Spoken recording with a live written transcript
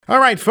All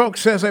right,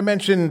 folks, as I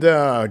mentioned,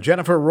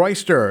 Jennifer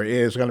Royster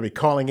is going to be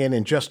calling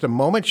in just a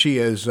moment. She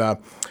is a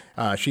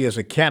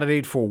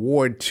candidate for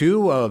Ward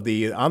 2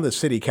 on the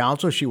City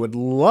Council. She would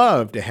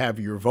love to have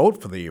your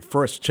vote for the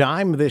first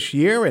time this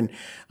year, and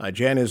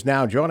Jen is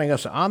now joining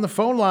us on the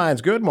phone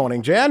lines. Good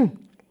morning, Jen.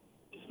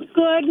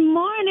 Good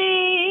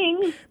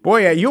morning.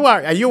 Boy, you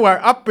are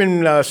up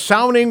and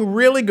sounding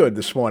really good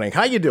this morning.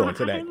 How you doing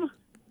today?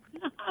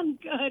 I'm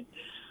good.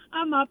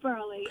 I'm up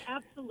early.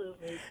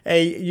 Absolutely.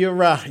 Hey,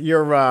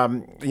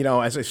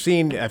 as I've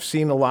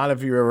seen a lot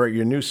of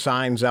your new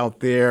signs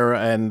out there,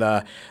 and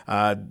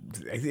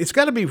it's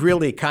got to be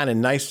really kind of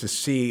nice to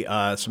see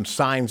some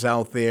signs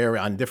out there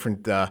on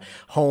different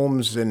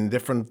homes and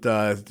different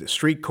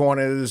street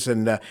corners,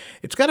 and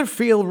it's got to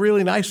feel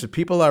really nice that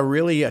people are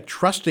really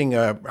trusting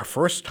a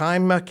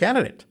first-time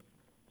candidate.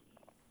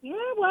 Yeah,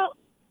 well,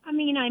 I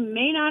mean, I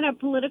may not have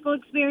political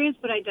experience,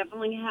 but I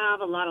definitely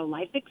have a lot of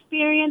life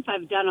experience.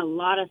 I've done a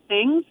lot of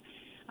things.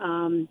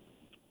 I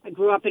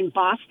grew up in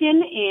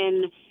Boston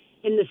in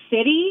the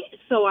city,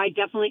 so I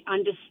definitely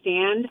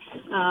understand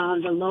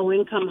the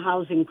low-income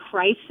housing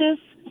crisis,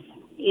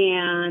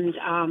 and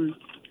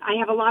I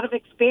have a lot of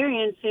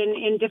experience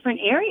in different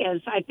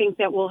areas. I think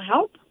that will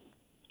help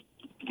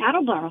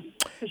Attleboro,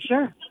 for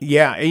sure.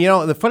 Yeah,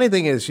 the funny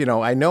thing is,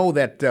 I know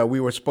that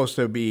we were supposed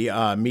to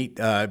meet,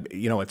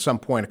 at some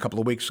point a couple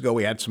of weeks ago.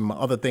 We had some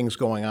other things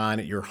going on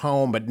at your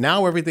home, but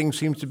now everything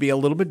seems to be a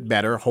little bit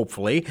better,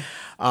 hopefully.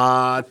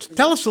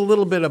 Tell us a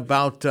little bit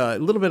about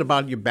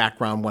your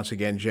background once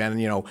again, Jen.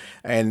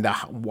 And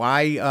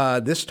why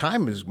this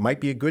time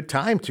might be a good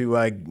time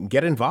to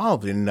get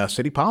involved in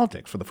city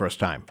politics for the first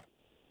time.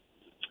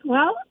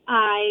 Well,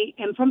 I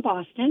am from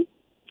Boston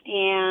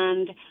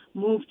and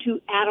moved to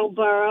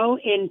Attleboro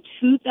in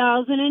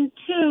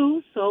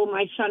 2002. So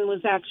my son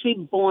was actually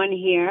born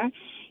here,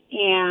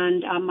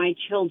 and my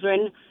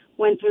children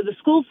went through the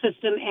school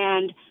system.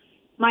 And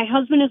my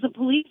husband is a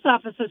police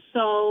officer,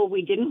 so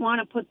we didn't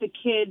want to put the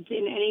kids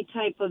in any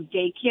type of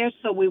daycare,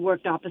 so we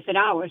worked opposite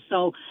hours.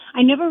 So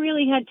I never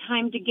really had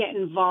time to get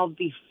involved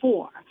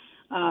before.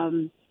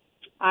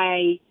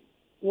 I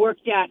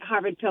worked at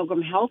Harvard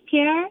Pilgrim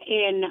Healthcare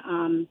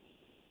in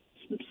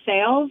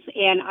sales,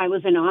 and I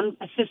was an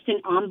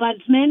assistant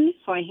ombudsman,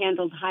 so I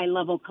handled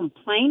high-level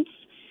complaints.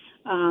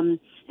 And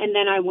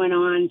then I went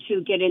on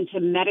to get into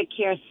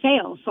Medicare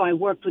sales, so I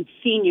worked with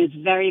seniors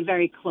very,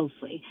 very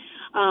closely.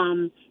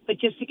 But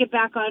just to get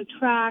back on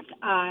track,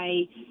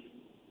 I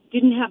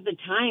didn't have the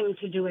time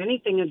to do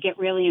anything or get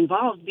really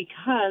involved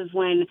because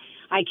when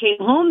I came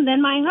home,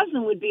 then my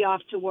husband would be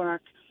off to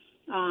work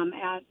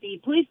at the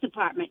police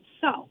department.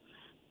 So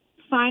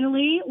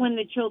finally, when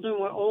the children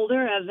were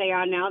older, as they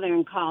are now, they're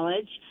in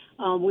college,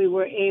 we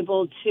were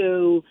able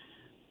to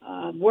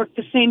work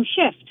the same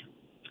shift.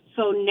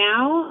 So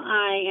now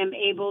I am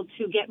able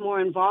to get more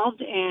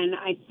involved, and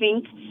I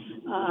think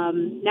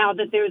now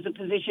that there is a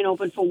position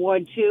open for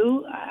Ward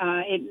 2,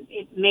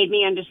 it made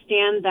me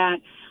understand that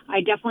I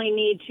definitely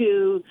need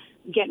to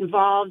get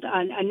involved,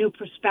 a new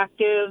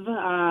perspective,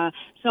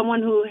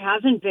 someone who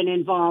hasn't been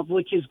involved,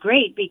 which is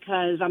great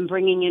because I'm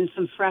bringing in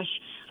some fresh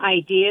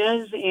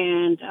ideas,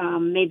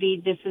 and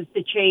maybe this is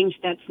the change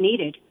that's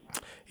needed.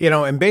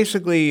 And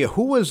basically,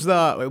 who was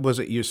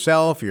it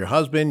yourself, your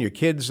husband, your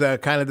kids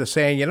kind of the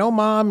saying,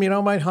 Mom,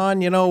 my hon,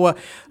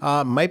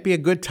 might be a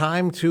good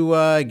time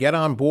to get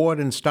on board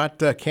and start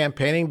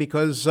campaigning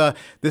because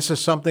this is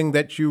something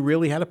that you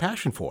really had a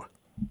passion for?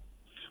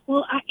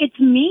 Well, it's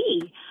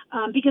me.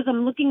 Because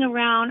I'm looking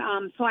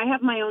around, so I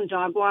have my own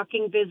dog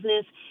walking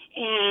business,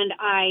 and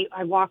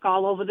I walk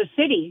all over the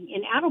city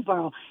in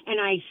Attleboro,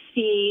 and I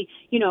see,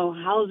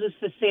 houses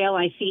for sale.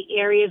 I see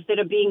areas that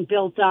are being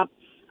built up,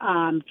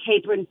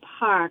 Capron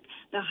Park,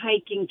 the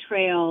hiking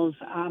trails,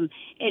 and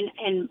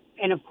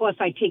of course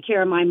I take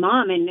care of my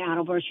mom in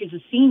Attleboro. She's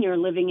a senior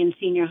living in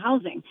senior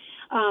housing.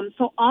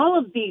 So all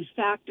of these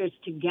factors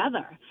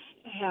together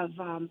have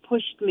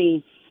pushed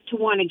me to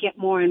want to get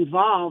more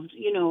involved,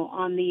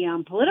 on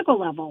the political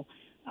level.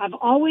 I've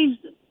always,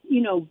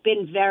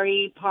 been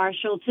very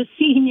partial to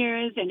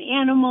seniors and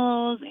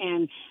animals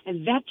and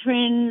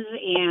veterans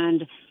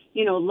and,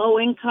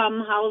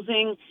 low-income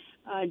housing,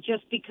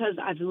 just because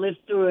I've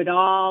lived through it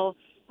all.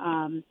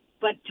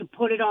 But to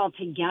put it all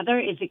together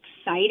is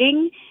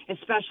exciting,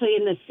 especially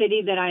in the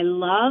city that I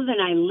love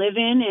and I live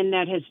in and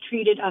that has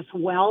treated us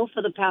well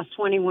for the past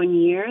 21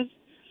 years.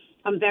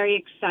 I'm very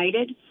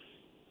excited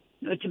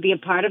to be a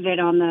part of it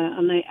on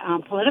the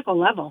political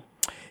level.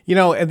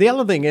 And the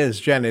other thing is,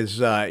 Jen, is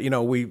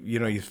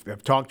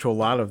you've talked to a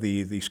lot of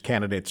these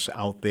candidates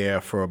out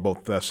there for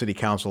both city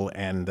council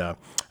and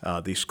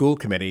the school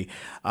committee,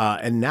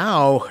 and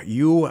now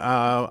you,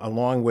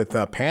 along with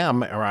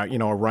Pam, are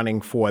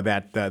running for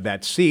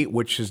that seat,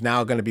 which is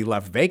now going to be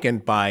left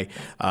vacant by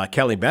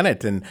Kelly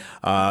Bennett, and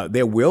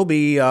there will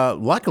be,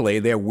 luckily,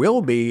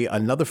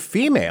 another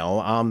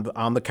female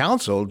on the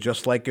council,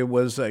 just like it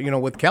was,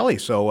 with Kelly.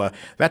 So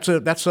that's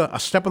a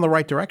step in the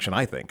right direction,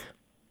 I think.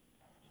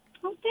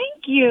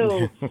 Thank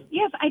you.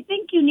 Yes, I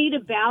think you need a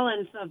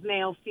balance of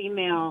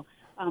male-female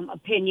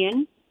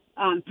opinion.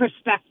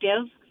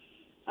 perspective,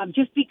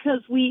 just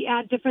because we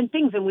add different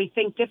things and we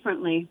think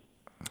differently.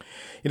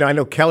 You know, I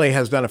know Kelly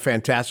has done a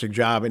fantastic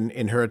job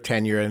in her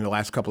tenure in the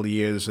last couple of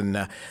years,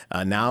 and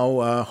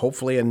now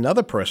hopefully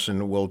another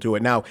person will do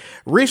it. Now,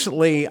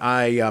 recently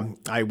I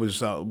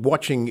was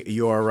watching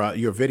your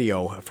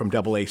video from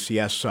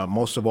AACS.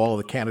 Most of all of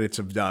the candidates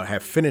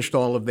have finished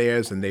all of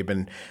theirs, and they've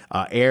been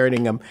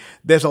airing them.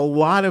 There's a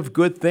lot of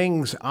good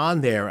things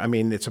on there. I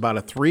mean, it's about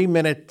a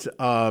 3-minute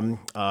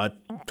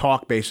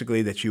talk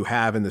basically that you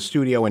have in the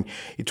studio, and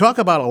you talk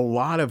about a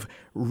lot of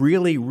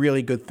really,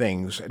 really good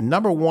things.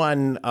 Number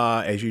one,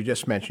 as you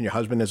just mentioned, your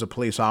husband is a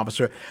police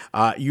officer.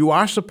 You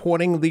are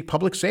supporting the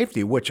public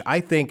safety, which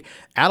I think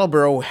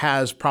Attleboro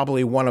has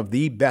probably one of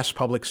the best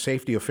public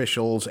safety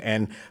officials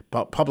and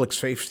public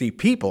safety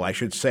people, I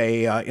should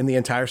say, in the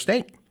entire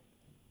state.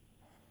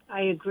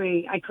 I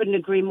agree. I couldn't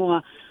agree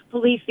more.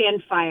 Police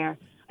and fire.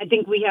 I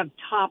think we have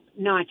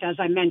top-notch, as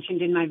I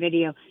mentioned in my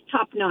video,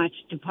 top-notch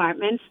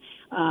departments.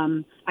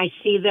 I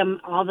see them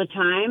all the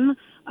time,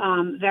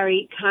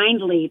 very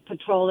kindly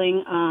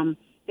patrolling.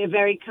 They're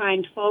very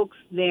kind folks.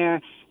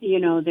 They're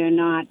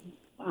not,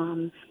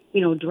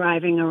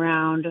 driving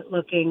around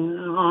looking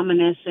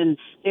ominous, and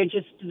they're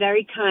just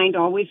very kind,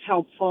 always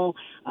helpful.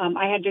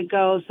 I had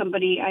some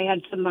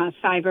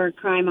cyber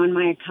crime on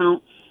my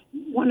account.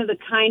 One of the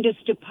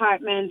kindest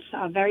departments,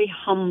 very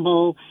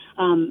humble.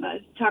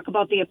 Talk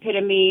about the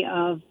epitome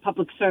of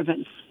public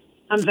servants.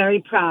 I'm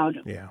very proud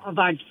of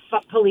our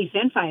police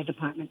and fire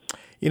departments.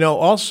 You know,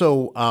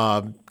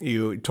 also,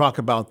 you talk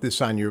about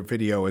this on your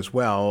video as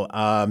well.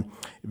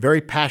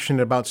 Very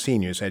passionate about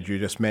seniors, as you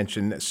just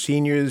mentioned.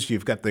 Seniors,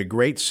 you've got the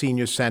great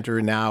senior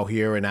center now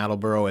here in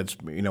Attleboro. It's,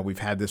 we've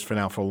had this for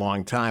a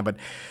long time,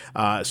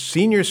 but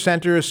senior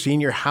center,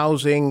 senior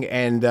housing,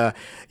 and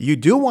you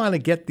do want to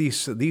get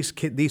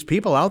these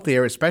people out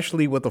there,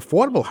 especially with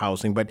affordable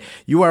housing. But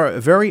you are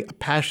a very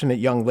passionate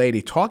young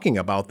lady talking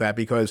about that,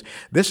 because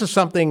this is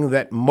something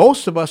that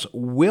most of us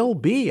will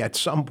be at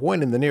some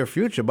point in the near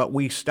future. But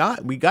we got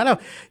to,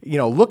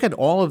 look at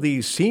all of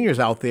these seniors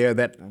out there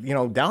that,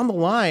 down the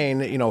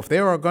line, if they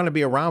are going to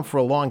be around for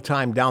a long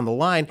time down the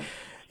line,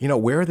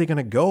 where are they going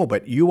to go?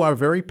 But you are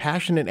very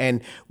passionate,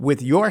 and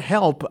with your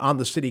help on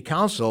the city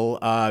council,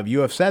 you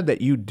have said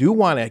that you do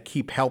want to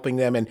keep helping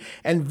them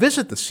and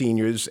visit the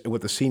seniors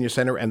with the senior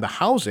center and the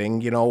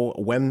housing,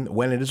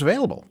 when it is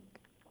available.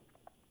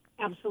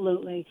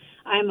 Absolutely.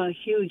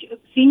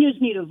 Seniors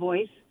need a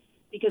voice,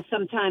 because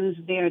sometimes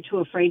they're too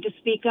afraid to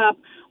speak up,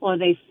 or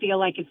they feel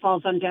like it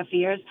falls on deaf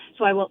ears.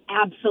 So I will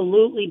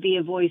absolutely be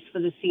a voice for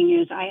the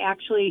seniors.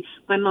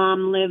 My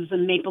mom lives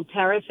in Maple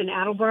Terrace in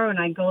Attleboro, and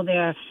I go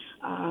there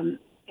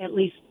at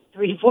least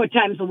 3 to 4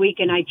 times a week,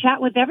 and I chat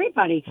with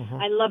everybody.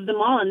 I love them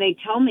all, and they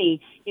tell me,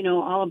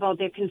 all about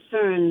their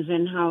concerns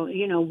and how,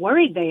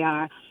 worried they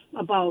are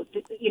about,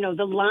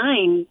 the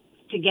line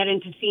to get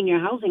into senior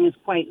housing is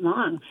quite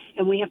long,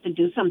 and we have to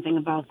do something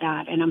about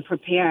that. And I'm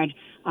prepared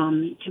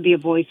to be a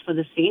voice for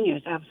the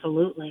seniors.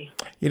 Absolutely.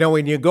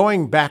 When you're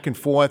going back and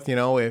forth,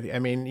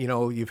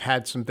 you've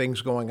had some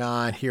things going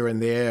on here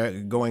and there,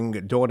 going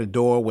door to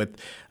door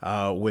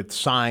with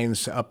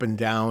signs up and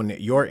down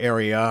your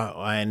area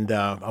and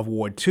of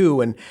Ward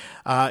 2, and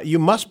you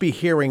must be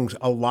hearing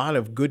a lot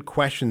of good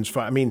questions.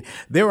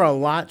 There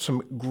are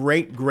some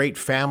great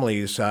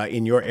families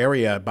in your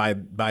area by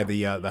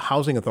the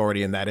housing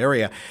authority in that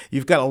area.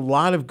 You've got a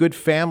lot of good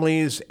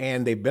families,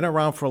 and they've been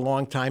around for a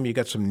long time. You've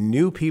got some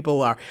new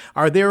people.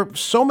 Are there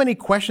so many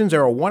questions?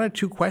 There are 1 or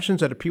 2 questions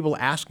that are people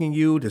asking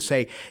you to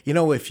say,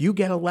 if you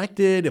get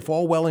elected, if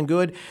all well and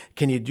good,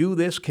 can you do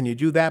this? Can you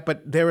do that?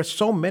 But there are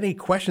so many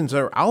questions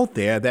that are out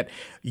there that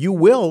you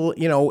will,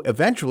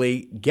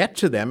 eventually get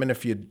to them. And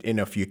if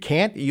you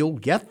can't, you'll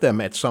get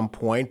them at some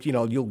point.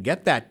 You'll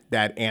get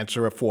that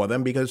answer for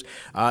them, because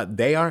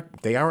they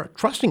are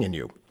trusting in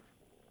you.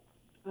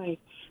 Right.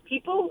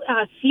 People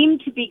seem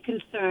to be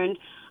concerned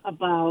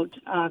about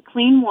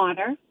clean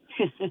water,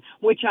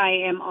 which I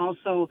am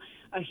also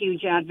a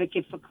huge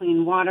advocate for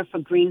clean water, for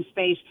green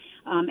space.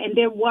 And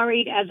they're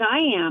worried, as I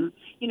am,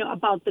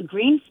 about the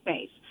green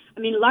space.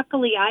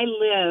 Luckily I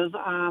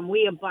live,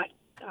 we abut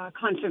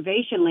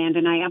conservation land,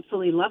 and I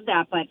absolutely love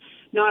that, but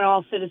not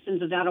all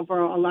citizens of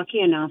Attleboro are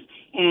lucky enough.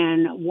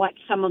 And what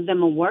some of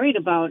them are worried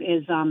about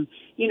is,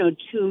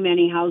 too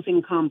many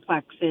housing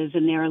complexes,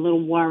 and they're a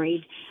little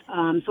worried.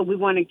 So we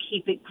want to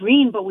keep it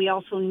green, but we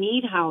also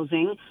need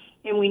housing,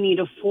 and we need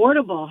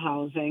affordable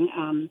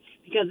housing,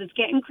 because it's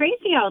getting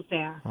crazy out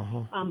there.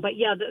 But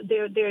yeah,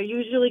 they're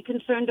usually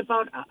concerned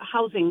about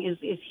housing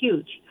is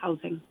huge,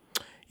 housing.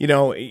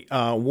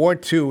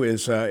 Ward 2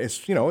 is a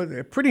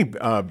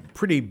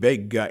pretty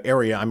big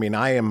area.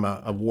 I am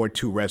a Ward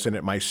 2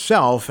 resident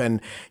myself, and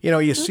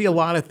you see a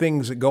lot of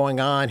things going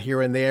on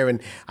here and there.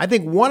 And I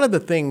think one of the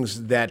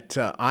things that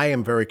I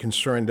am very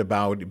concerned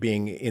about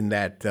being in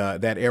that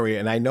area,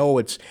 and I know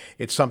it's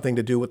something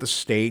to do with the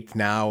state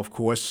now. Of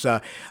course,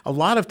 a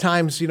lot of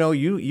times,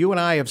 you and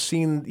I have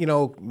seen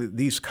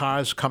these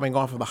cars coming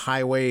off of the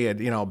highway,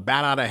 and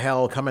bat out of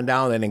hell, coming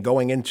down and then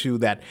going into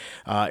that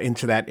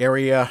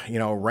area,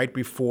 right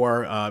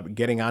before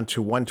getting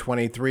onto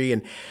 123.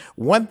 And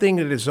one thing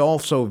that is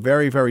also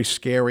very, very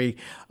scary,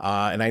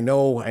 and I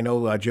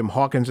know Jim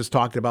Hawkins has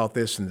talked about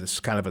this, and this is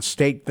kind of a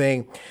state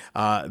thing,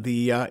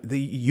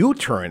 the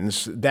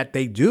U-turns that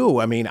they do.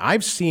 I mean,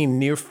 I've seen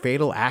near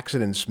fatal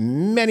accidents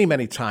many,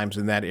 many times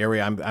in that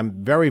area.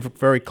 I'm very,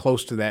 very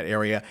close to that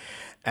area.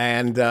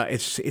 And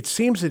it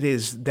seems it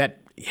is that,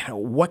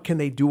 what can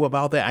they do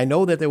about that? I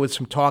know that there was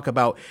some talk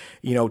about,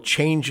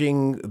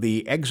 changing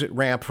the exit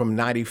ramp from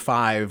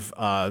 95,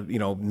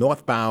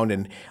 northbound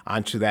and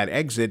onto that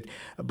exit.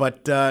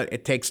 But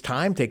it takes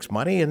time, takes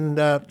money, and,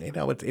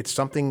 it's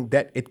something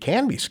that it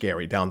can be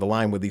scary down the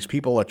line where these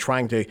people are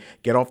trying to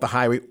get off the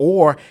highway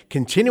or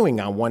continuing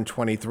on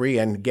 123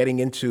 and getting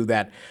into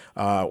that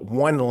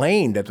one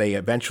lane that they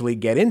eventually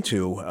get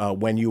into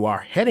when you are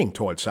heading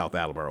towards South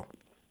Attleboro.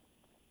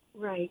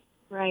 Right,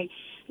 right.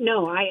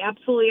 No, I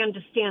absolutely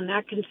understand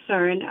that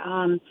concern.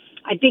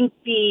 I think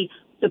the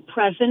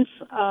presence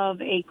of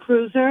a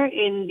cruiser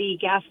in the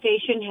gas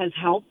station has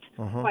helped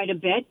quite a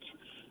bit.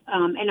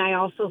 And I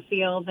also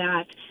feel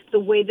that the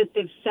way that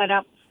they've set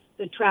up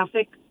the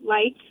traffic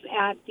lights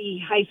at the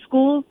high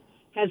school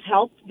has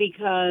helped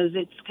because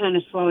it's kind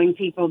of slowing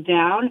people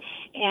down.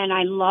 And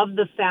I love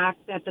the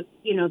fact that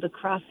the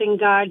crossing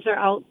guards are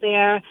out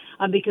there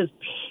because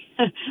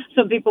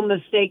some people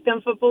mistake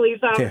them for police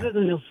officers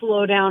and they'll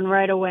slow down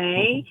right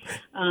away.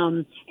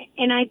 And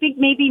I think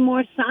maybe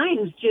more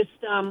signs just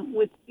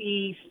with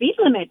the speed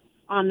limit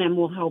on them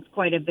will help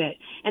quite a bit.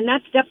 And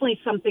that's definitely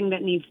something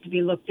that needs to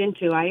be looked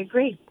into. I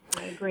agree.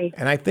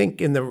 And I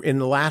think within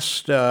the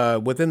last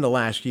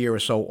year or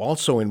so,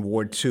 also in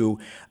Ward 2,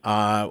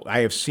 I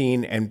have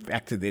seen, and in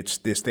fact,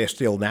 they're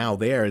still now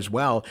there as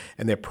well,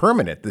 and they're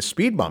permanent. The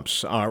speed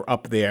bumps are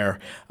up there,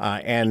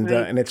 and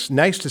it's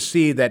nice to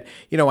see that.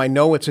 I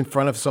know it's in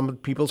front of some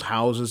people's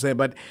houses there,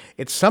 but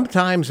it's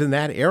sometimes in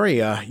that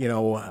area.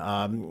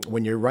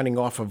 When you're running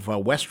off of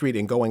West Street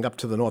and going up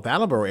to the North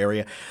Attleboro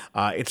area,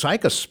 it's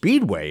like a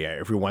speedway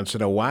every once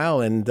in a while,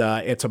 and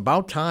it's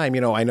about time.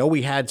 I know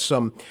we had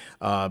some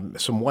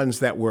ones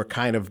that were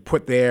kind of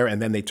put there and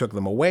then they took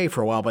them away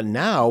for a while. But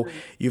now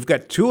you've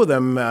got two of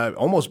them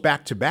almost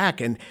back to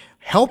back and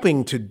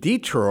helping to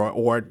deter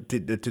or to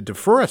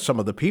defer some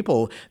of the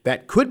people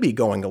that could be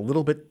going a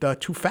little bit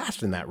too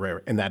fast in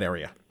that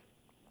area.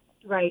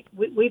 Right.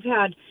 We've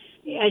had,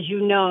 as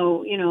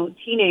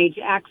teenage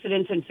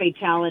accidents and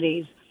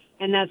fatalities,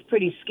 and that's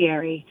pretty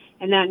scary,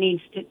 and that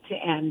needs to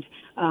end.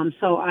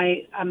 So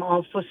I'm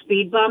all for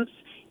speed bumps.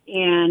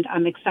 And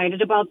I'm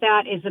excited about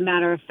that. As a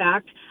matter of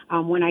fact,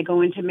 when I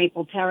go into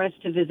Maple Terrace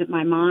to visit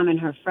my mom and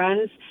her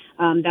friends,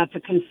 that's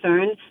a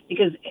concern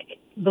because,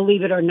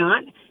 believe it or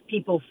not,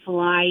 people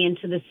fly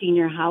into the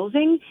senior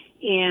housing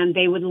and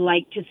they would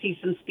like to see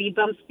some speed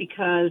bumps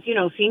because,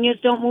 seniors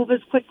don't move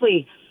as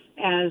quickly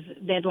as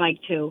they'd like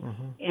to.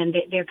 And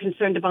they're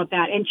concerned about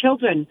that. And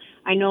children,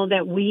 I know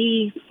that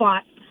we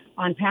fought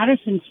on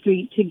Patterson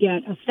Street to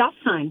get a stop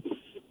sign.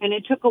 And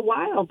it took a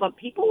while, but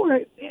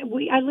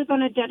I live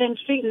on a dead-end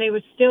street, and they were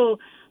still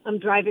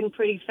driving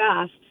pretty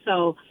fast.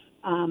 So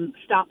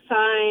stop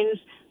signs,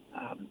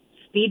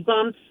 speed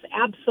bumps,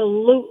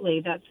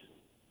 absolutely. That's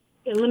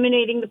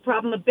eliminating the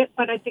problem a bit,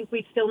 but I think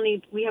we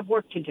have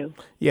work to do.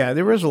 Yeah,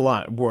 there is a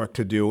lot of work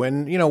to do.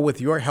 And,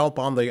 with your help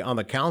on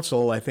the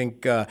council, I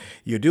think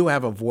you do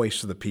have a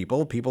voice to the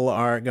people. People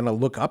are going to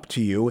look up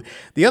to you.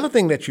 The other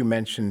thing that you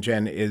mentioned,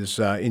 Jen, is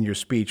in your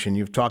speech, and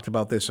you've talked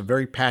about this,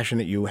 very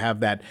passionate. You have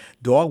that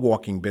dog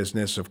walking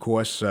business, of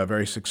course, a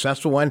very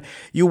successful one.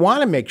 You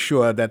want to make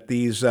sure that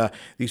these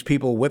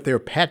people with their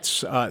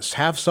pets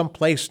have some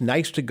place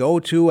nice to go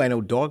to. I know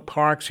dog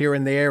parks here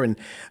and there,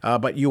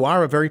 but you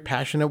are a very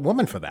passionate woman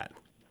for that.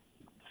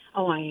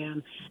 Oh, I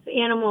am. The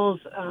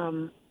animals,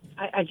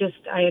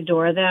 I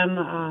adore them,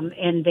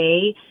 and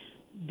they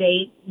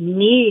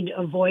need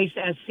a voice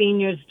as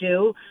seniors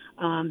do,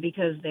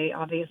 because they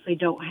obviously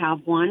don't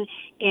have one,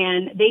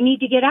 and they need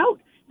to get out.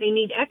 They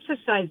need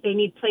exercise. They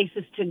need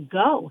places to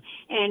go.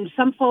 And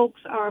some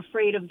folks are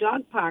afraid of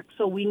dog parks,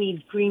 so we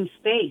need green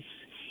space.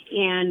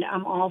 And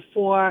I'm all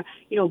for,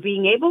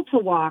 being able to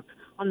walk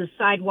on the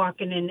sidewalk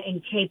and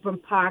in Capron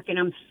Park, and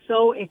I'm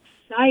so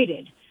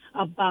excited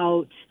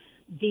about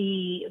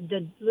the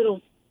little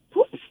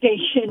poop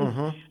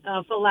station,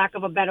 for lack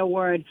of a better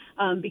word,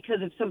 because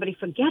if somebody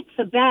forgets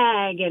a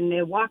bag and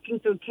they're walking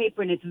through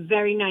Capron, it's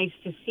very nice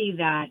to see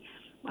that.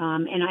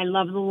 And I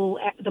love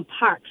the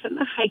parks and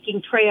the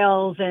hiking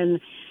trails, and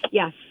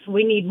yes,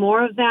 we need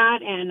more of that.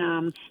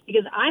 And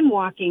because I'm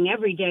walking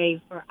every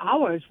day for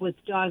hours with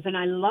dogs, and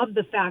I love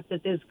the fact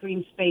that there's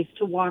green space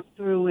to walk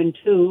through and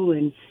to,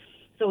 and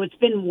so it's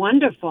been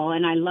wonderful,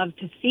 and I love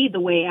to see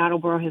the way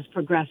Attleboro has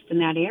progressed in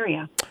that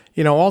area.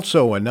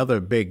 Also another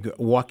big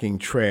walking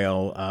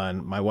trail,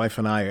 and my wife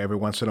and I every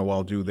once in a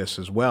while do this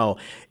as well,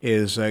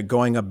 is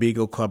going up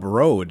Beagle Club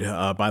Road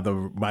by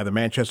the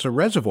Manchester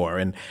Reservoir.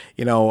 And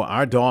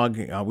our dog,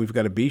 we've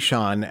got a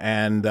Bichon,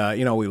 and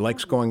we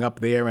likes going up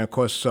there. And of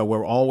course, we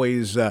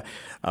always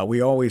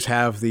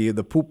have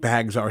the poop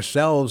bags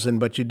ourselves.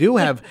 But you do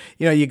have,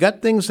 you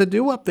got things to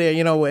do up there,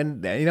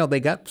 and they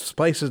got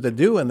places to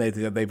do, and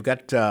they've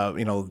got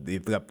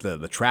they've got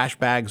the trash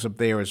bags up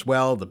there as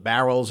well, the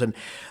barrels, and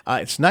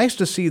it's nice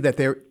to see that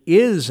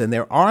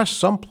there are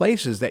some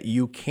places that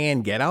you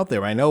can get out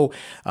there. I know,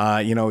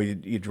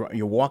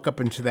 you walk up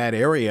into that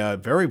area,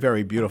 very,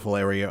 very beautiful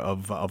area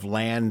of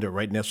land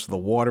right next to the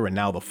water, and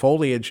now the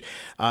foliage.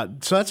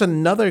 So that's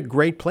another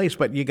great place.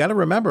 But you got to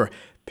remember,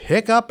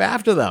 pick up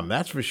after them.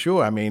 That's for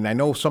sure. I mean, I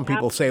know some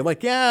people say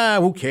yeah,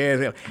 who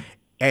cares?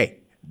 Hey,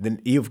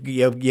 then you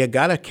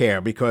got to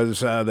care, because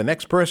the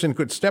next person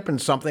could step in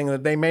something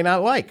that they may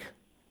not like.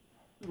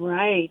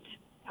 Right.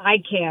 I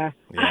care.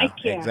 Yeah, I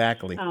care.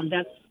 Exactly.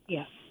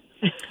 Yes.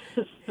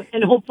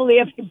 And hopefully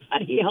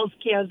everybody else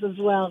cares as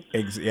well.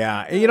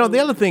 Yeah. The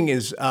other thing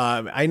is,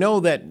 I know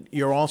that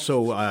you're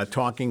also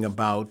talking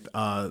about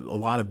a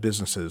lot of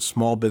businesses,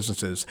 small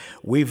businesses.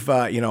 We've,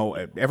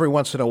 every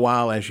once in a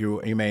while, as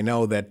you may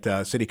know,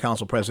 that City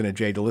Council President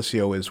Jay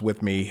DeLisio is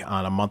with me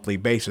on a monthly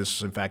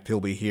basis. In fact, he'll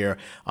be here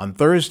on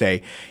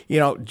Thursday.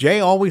 Jay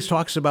always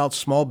talks about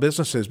small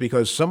businesses,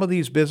 because some of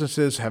these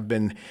businesses have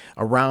been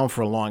around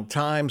for a long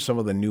time, some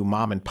of the new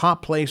mom and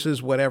pop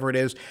places, whatever it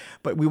is.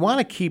 But we want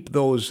to keep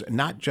those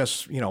not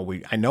just,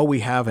 I know we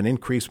have an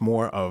increase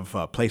more of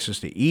places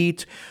to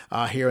eat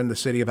here in the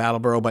city of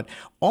Attleboro, but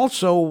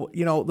also,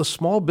 the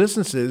small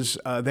businesses,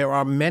 there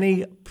are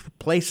many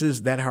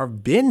places that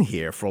have been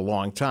here for a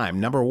long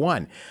time. Number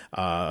one,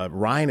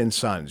 Ryan and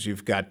Sons.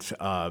 You've got,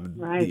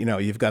 right.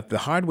 You've got the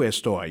hardware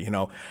store,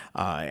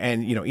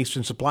 and,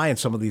 Eastern Supply and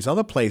some of these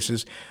other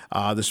places,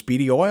 the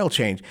Speedy Oil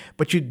Change.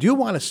 But you do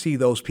want to see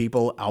those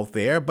people out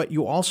there, but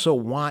you also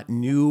want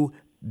new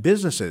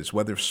businesses,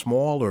 whether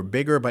small or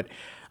bigger. But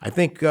I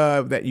think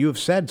that you have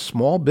said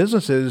small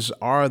businesses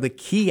are the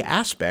key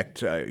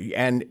aspect,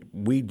 and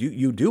we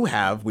do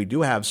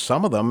have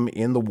some of them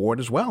in the ward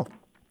as well.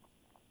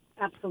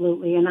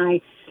 Absolutely, and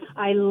I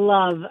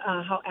love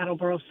how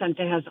Attleboro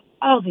Center has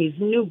all these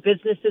new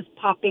businesses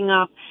popping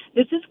up.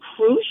 This is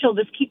crucial.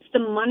 This keeps the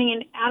money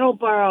in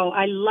Attleboro.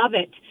 I love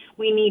it.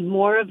 We need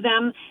more of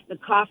them, the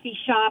coffee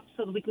shops,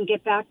 so that we can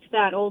get back to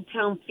that old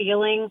town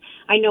feeling.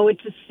 I know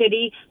it's a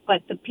city,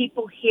 but the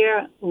people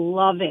here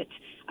love it.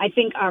 I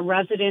think our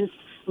residents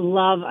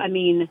love,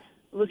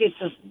 look at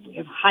we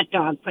have hot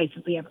dog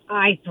places, we have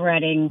eye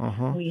threading,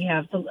 we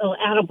have the little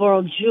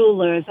Attleboro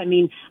jewelers.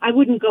 I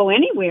wouldn't go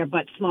anywhere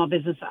but small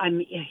business.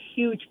 I'm a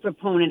huge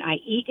proponent. I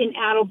eat in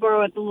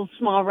Attleboro at the little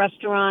small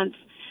restaurants.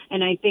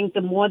 And I think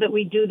the more that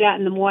we do that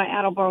and the more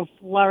Attleboro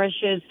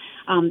flourishes,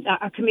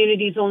 our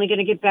community is only going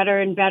to get better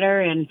and better,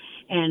 and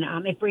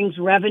it brings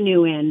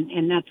revenue in,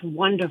 and that's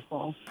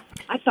wonderful.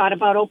 I thought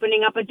about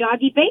opening up a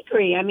doggy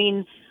bakery.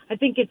 I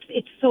think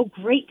it's so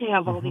great to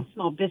have all these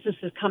small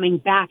businesses coming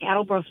back.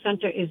 Attleboro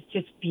Center is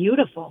just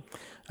beautiful.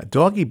 A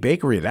doggy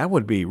bakery, that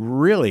would be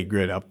really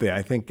good up there.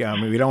 I think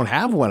we don't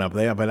have one up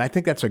there, but I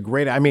think that's a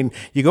great.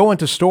 You go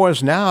into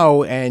stores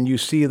now and you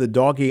see the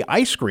doggy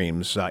ice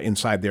creams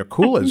inside their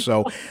coolers.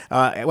 So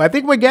I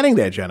think we're getting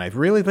there, Jen. I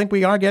really think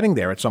we are getting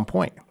there at some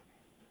point.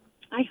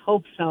 I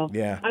hope so.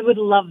 Yeah, I would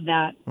love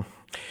that.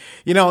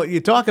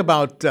 You talk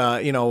about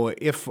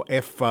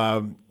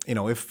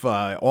if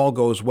all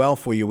goes well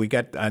for you, we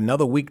got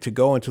another week to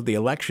go into the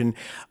election.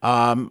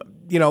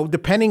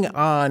 Depending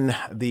on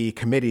the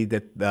committee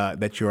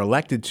that you're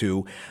elected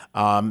to,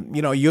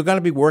 you're going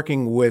to be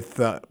working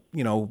with,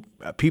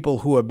 people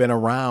who have been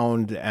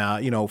around,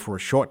 for a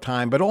short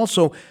time, but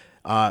also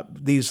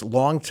these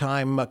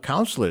longtime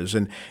counselors.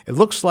 And it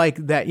looks like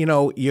that,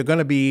 you're going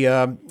to be,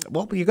 you're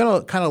going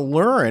to kind of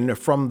learn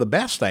from the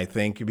best, I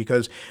think,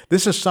 because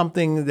this is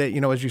something that,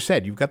 as you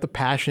said, you've got the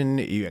passion,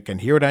 you can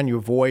hear it on your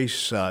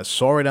voice,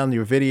 saw it on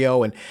your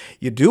video, and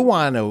you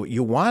want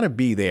to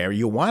be there.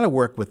 You want to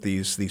work with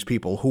these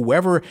people,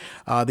 whoever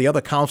the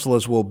other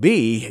counselors will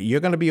be.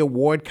 You're going to be a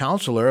ward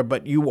counselor,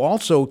 but you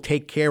also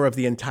take care of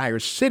the entire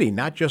city,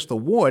 not just the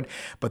ward,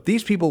 but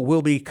these people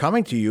will be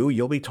coming to you.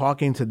 You'll be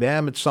talking to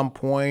them at some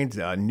point,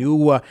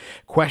 new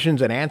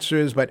questions and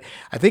answers. But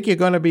I think you're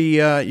going to be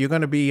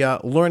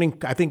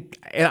learning. I think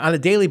on a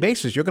daily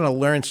basis, you're going to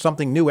learn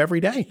something new every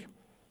day.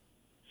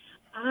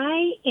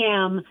 I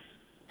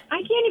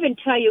can't even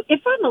tell you,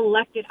 if I'm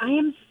elected, I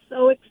am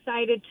so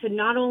excited to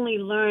not only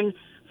learn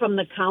from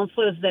the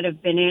counselors that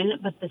have been in,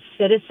 but the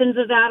citizens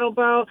of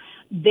Attleboro.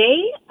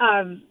 They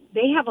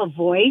have a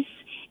voice,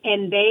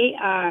 and they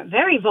are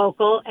very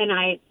vocal, and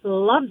I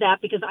love that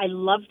because I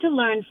love to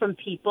learn from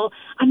people.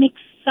 I'm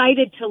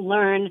excited to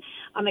learn.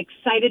 I'm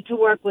excited to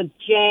work with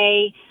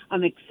Jay.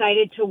 I'm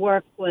excited to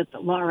work with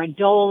Laura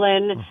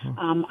Dolan.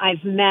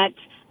 I've met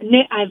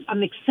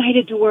I'm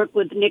excited to work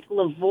with Nick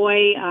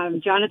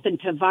Lavoie, Jonathan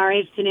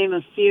Tavares, to name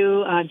a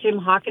few, Jim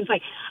Hawkins.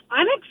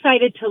 I'm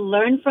excited to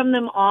learn from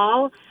them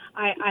all.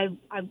 I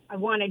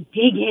want to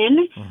dig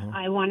in. Mm-hmm.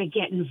 I want to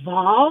get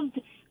involved.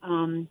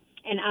 And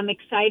I'm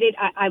excited.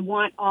 I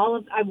want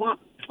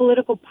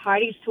political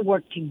parties to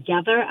work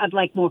together. I'd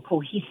like more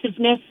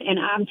cohesiveness, and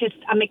I'm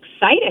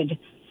excited.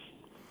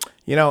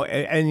 If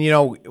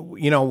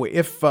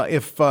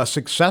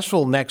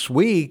successful next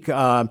week,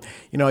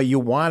 you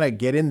want to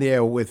get in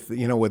there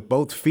with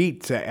both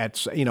feet at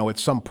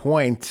some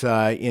point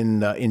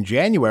in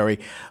January.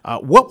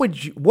 What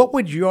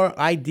would your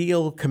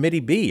ideal committee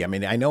be? I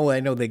mean, I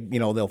know they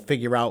they'll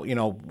figure out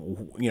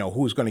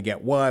who's going to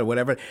get what,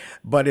 whatever.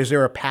 But is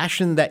there a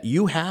passion that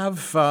you have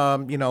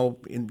for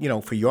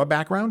your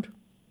background?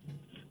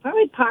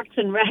 Probably Parks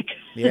and Rec.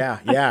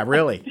 Yeah,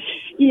 really.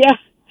 Yeah.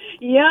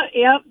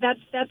 Yeah,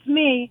 that's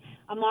me.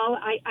 I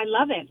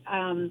love it.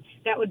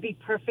 That would be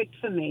perfect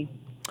for me.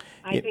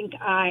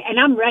 And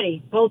I'm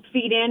ready. Both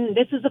feet in.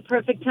 This is the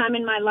perfect time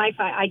in my life.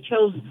 I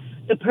chose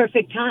the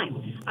perfect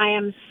time. I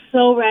am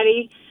so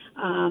ready.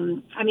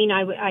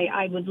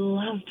 I would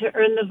love to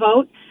earn the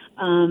vote,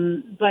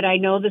 but I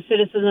know the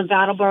citizens of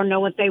Attleboro know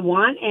what they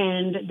want,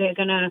 and they're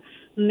going to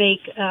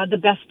make the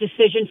best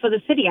decision for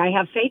the city. I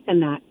have faith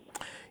in that.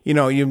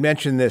 You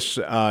mentioned this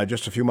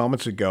just a few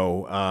moments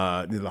ago,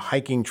 the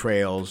hiking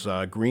trails,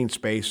 green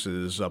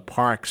spaces,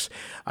 parks.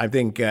 I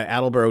think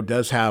Attleboro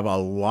does have a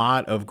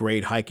lot of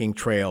great hiking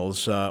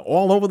trails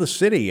all over the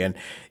city. And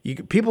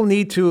people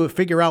need to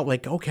figure out,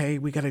 okay,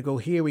 we got to go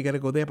here, we got to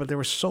go there. But there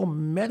are so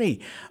many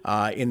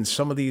in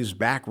some of these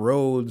back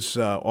roads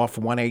off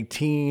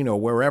 118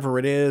 or wherever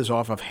it is,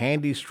 off of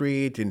Handy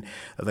Street and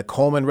the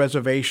Coleman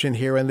Reservation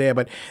here and there.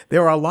 But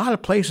there are a lot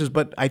of places.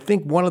 But I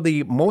think one of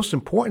the most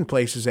important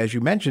places, as you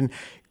mentioned,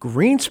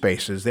 green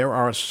spaces. There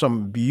are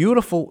some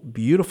beautiful,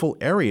 beautiful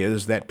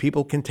areas that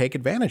people can take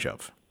advantage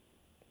of.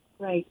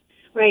 Right.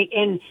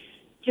 And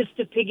just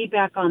to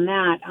piggyback on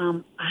that,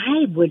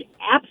 I would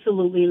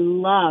absolutely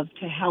love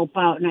to help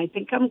out, and I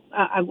think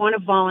I want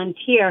to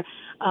volunteer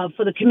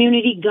for the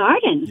community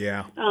garden.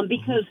 Yeah.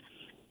 Because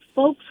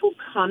folks who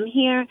come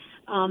here,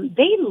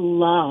 they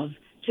love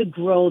to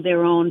grow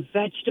their own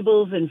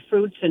vegetables and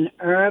fruits and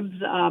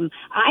herbs.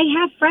 I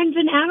have friends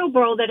in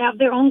Attleboro that have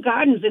their own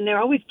gardens, and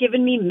they're always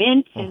giving me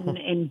mint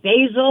and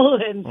basil,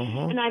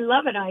 and I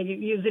love it. I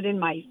use it in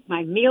my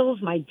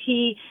meals, my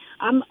tea.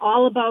 I'm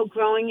all about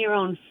growing your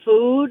own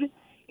food.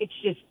 It's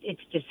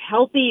just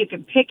healthy. You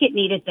can pick it and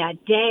eat it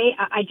that day.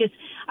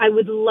 I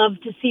would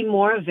love to see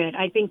more of it.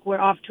 I think we're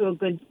off to a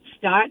good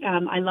start.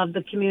 I love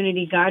the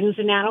community gardens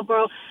in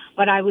Attleboro,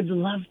 but I would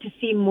love to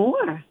see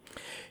more.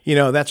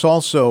 That's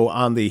also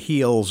on the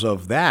heels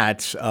of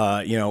that.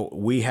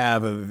 We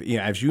have,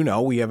 as you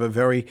know, we have a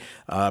very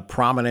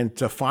prominent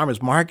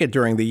farmers market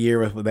during the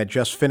year that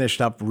just finished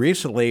up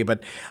recently.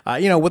 But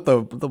with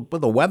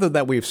the weather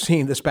that we've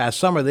seen this past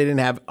summer, they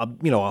didn't have a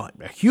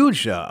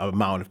huge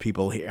amount of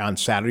people here on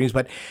Saturdays.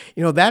 But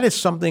that is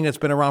something that's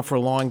been around for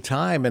a long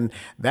time, and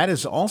that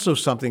is also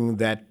something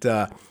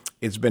that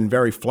it's been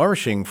very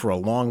flourishing for a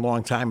long,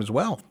 long time as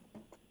well.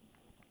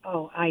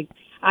 Oh, I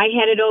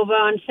headed over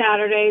on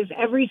Saturdays,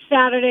 every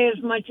Saturday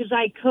as much as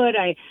I could.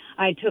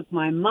 I took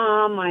my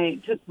mom, I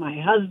took my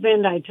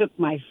husband, I took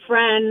my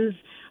friends.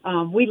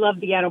 We love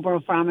the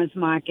Attleboro Farmers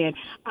Market.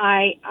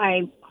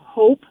 I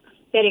hope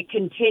that it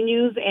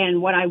continues,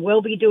 and what I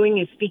will be doing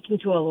is speaking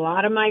to a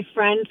lot of my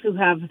friends who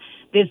have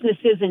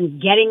businesses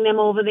and getting them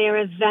over there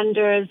as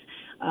vendors.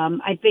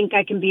 I think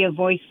I can be a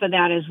voice for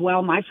that as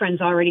well. My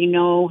friends already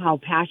know how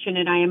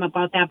passionate I am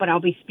about that, but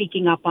I'll be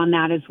speaking up on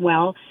that as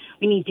well.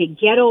 We need to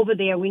get over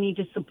there. We need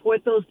to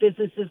support those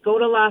businesses. Go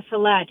to La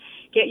Salette.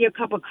 Get your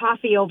cup of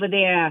coffee over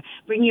there.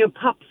 Bring your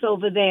pups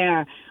over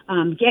there.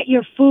 Get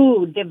your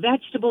food. The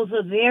vegetables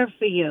are there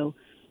for you.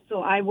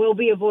 So I will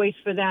be a voice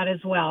for that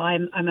as well.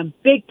 I'm a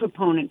big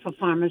proponent for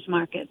farmers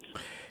markets.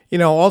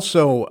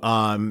 Also,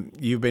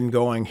 you've been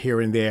going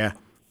here and there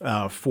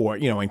for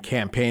in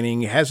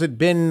campaigning. Has it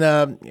been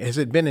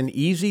an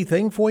easy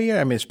thing for you?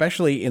 I mean,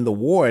 especially in the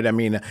ward. I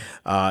mean,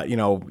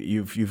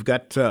 you've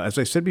got as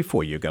I said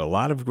before, you've got a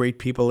lot of great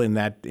people in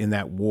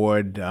that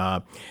ward.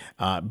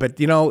 But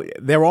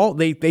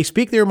they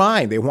speak their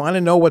mind. They want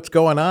to know what's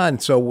going on.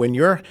 So when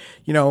you're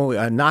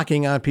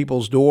knocking on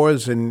people's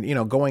doors and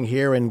going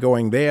here and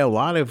going there, a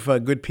lot of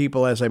good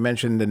people, as I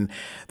mentioned, and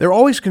they're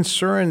always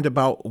concerned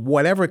about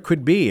whatever it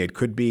could be. It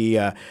could be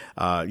a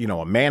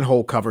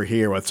manhole cover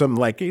here or something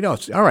like.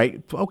 All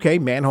right, okay,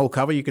 manhole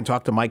cover. You can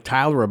talk to Mike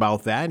Tyler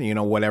about that.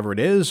 Whatever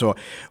it is, or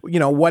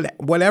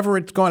whatever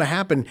it's going to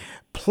happen.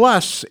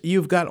 Plus,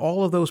 you've got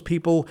all of those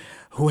people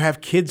who have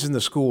kids in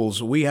the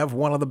schools. We have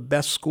one of the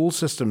best school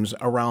systems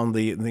around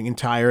the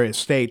entire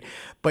state.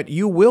 But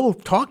you will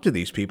talk to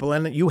these people,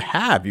 and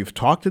you've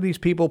talked to these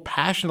people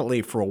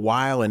passionately for a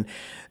while, and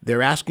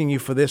they're asking you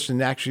for this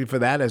and actually for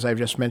that, as I've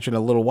just mentioned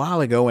a little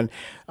while ago. And,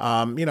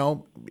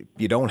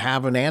 you don't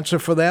have an answer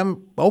for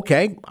them.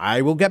 Okay,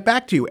 I will get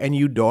back to you. And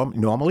you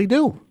normally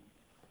do.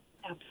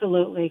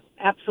 Absolutely,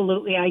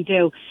 I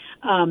do.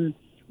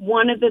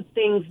 one of the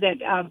things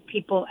that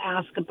people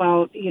ask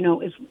about,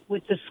 is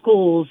with the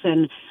schools,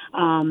 and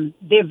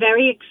they're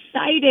very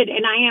excited,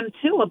 and I am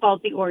too,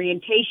 about the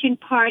orientation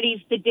parties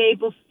the day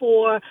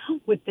before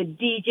with the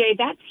DJ.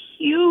 That's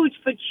huge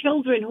for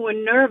children who are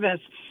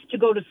nervous to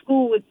go to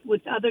school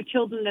with other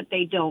children that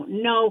they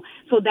don't know.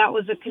 So that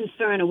was a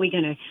concern. Are we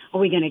gonna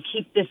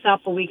keep this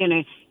up? Are we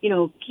gonna,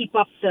 keep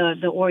up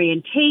the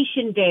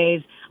orientation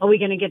days? Are we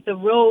gonna get the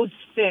roads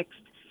fixed?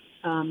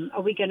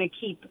 Are we gonna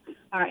keep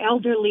our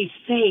elderly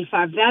safe,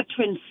 our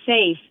veterans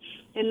safe?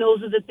 And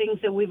those are the things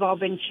that we've all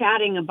been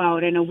chatting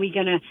about. And are we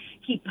gonna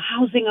keep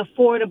housing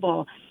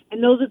affordable?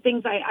 And those are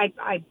things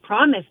I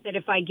promise that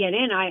if I get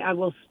in, I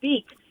will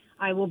speak.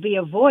 I will be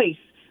a voice.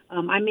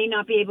 I may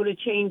not be able to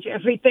change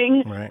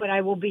everything, right, but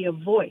I will be a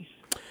voice,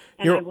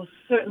 and I will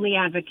certainly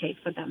advocate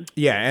for them.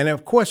 Yeah, and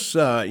of course,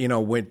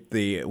 with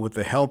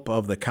the help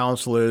of the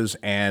counselors,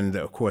 and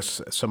of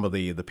course some of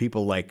the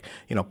people like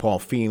Paul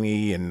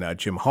Feeney and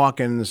Jim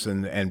Hawkins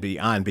and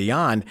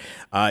beyond,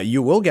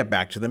 you will get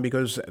back to them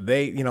because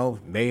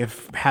they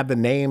have had the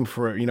name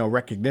for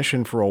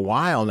recognition for a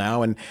while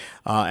now,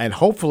 and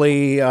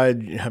hopefully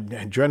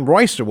Jen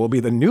Royster will be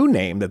the new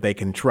name that they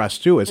can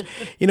trust too. As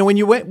when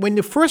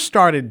you first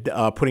started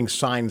putting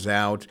signs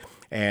out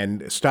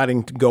and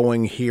starting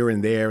going here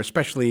and there,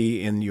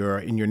 especially in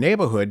your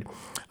neighborhood,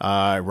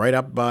 right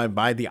up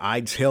by the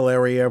Ides Hill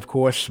area, of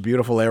course,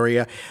 beautiful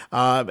area.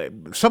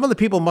 Some of the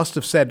people must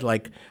have said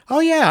like, "Oh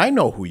yeah, I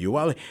know who you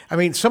are." I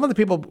mean, some of the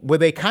people, were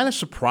they kind of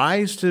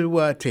surprised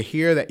to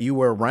hear that you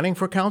were running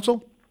for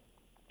council?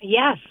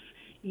 Yes,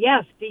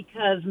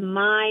 because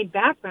my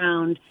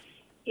background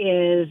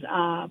is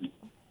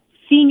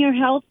senior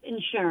health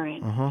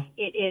insurance.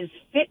 It is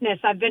fitness.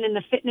 I've been in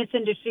the fitness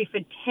industry for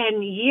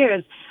 10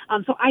 years.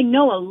 So I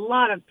know a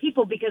lot of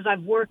people because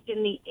I've worked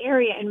in the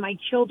area, and my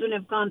children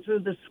have gone through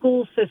the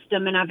school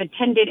system, and I've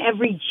attended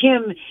every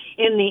gym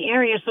in the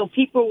area. So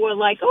people were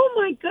like, "Oh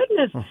my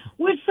goodness,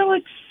 we're so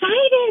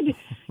excited.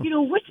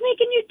 What's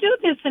making you do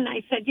this?" And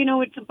I said,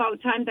 it's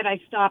about time that I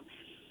stop,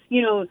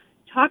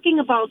 talking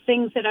about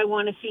things that I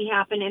want to see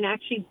happen and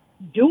actually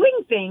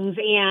doing things.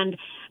 And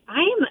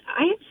I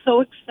am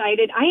so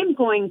excited. I am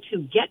going to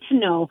get to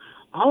know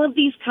all of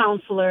these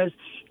counselors,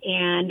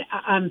 and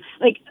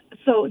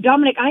so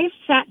Domenic, I have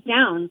sat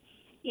down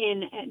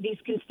in these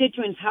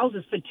constituents'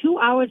 houses for 2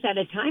 hours at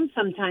a time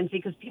sometimes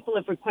because people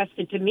have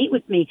requested to meet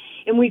with me,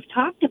 and we've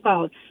talked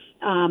about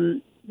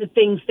the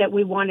things that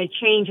we want to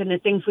change and the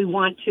things we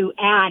want to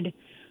add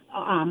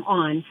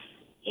on,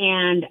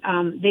 and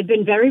they've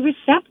been very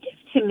receptive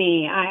to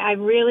me. I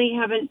really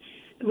haven't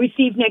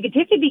received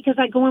negativity because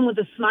I go in with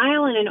a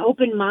smile and an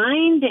open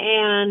mind,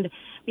 and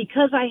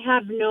because I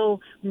have no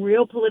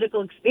real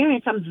political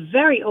experience, I'm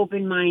very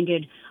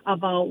open-minded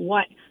about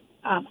what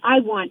I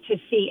want to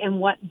see and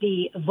what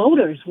the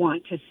voters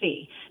want to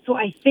see. So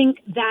I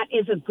think that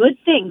is a good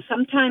thing.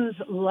 Sometimes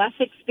less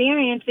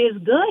experience is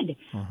good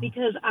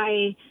because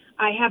I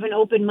have an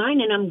open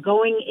mind, and I'm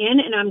going in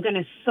and I'm going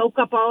to soak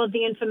up all of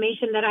the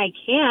information that I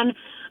can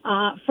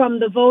from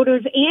the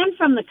voters and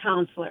from the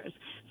counselors.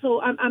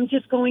 So I'm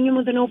just going in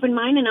with an open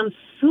mind, and I'm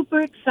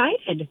super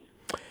excited.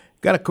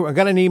 I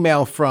got an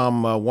email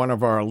from one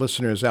of our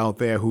listeners out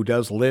there who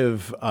does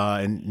live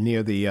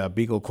near the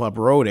Beagle Club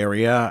Road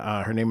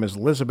area. Her name is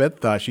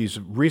Elizabeth. She's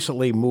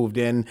recently moved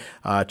in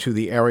to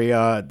the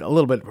area a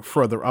little bit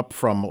further up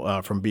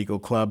from Beagle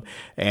Club,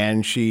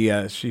 and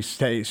she's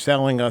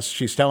telling us.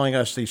 She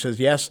says,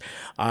 "Yes,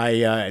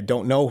 I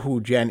don't know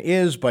who Jen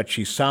is, but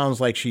she sounds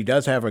like she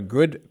does have a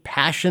good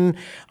passion.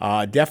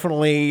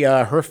 Definitely,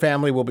 her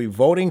family will be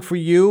voting for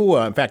you.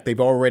 In fact, they've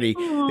already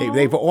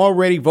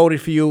voted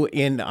for you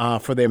in."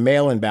 For their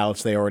mail-in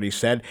ballots, they already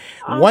said.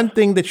 One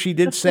thing that she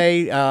did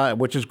say,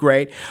 which is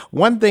great,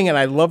 one thing, and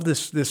I love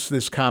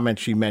this comment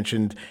she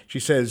mentioned. She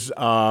says,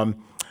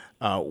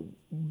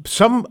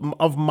 some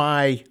of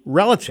my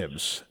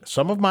relatives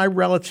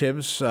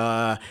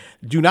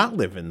do not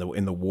live in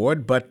the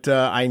ward, but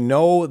I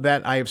know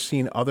that I have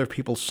seen other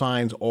people's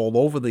signs all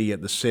over the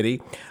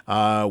city.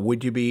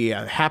 Would you be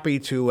happy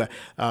to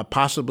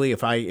possibly,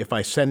 if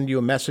I send you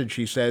a message,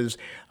 she says,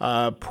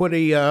 put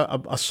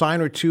a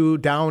sign or two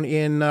down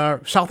in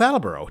South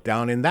Attleboro,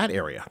 down in that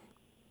area?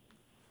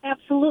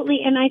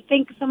 Absolutely, and I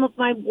think some of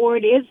my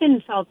ward is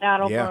in South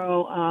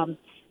Attleboro. Yeah.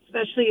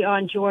 Especially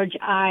on George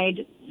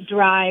Ide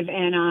Drive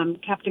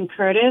and Captain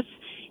Curtis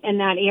in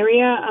that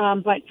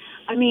area. But,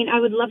 I mean, I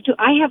would love to.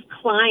 I have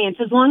clients,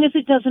 as long as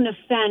it doesn't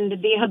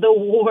offend the other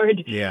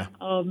ward,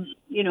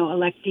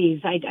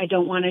 electees. I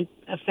don't want to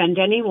offend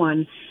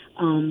anyone.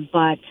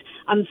 But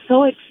I'm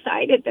so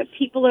excited that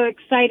people are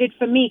excited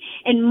for me.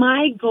 And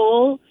my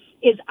goal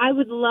is I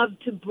would love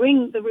to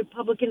bring the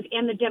Republicans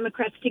and the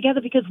Democrats together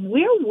because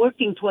we're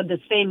working toward the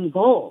same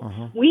goal.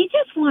 We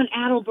just want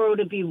Attleboro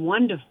to be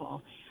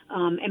wonderful.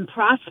 And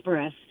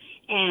prosperous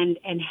and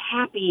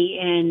happy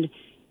and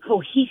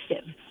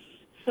cohesive.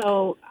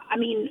 So, I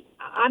mean,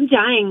 I'm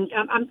dying.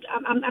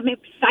 I'm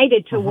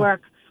excited to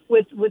work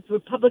with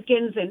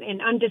Republicans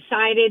and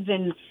undecideds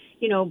and,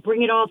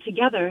 bring it all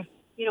together,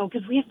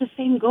 because we have the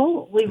same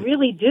goal. We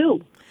really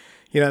do.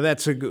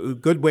 That's a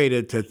good way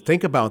to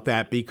think about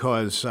that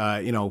because,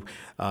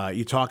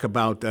 you talk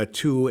about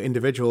two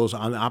individuals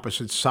on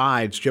opposite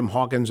sides, Jim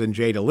Hawkins and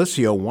Jay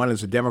DeLisio. One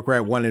is a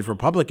Democrat, one is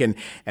Republican,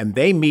 and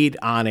they meet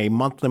on a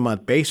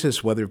month-to-month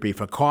basis, whether it be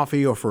for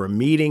coffee or for a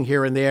meeting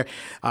here and there.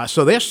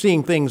 So they're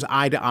seeing things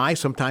eye to eye.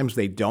 Sometimes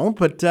they don't,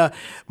 but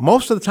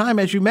most of the time,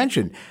 as you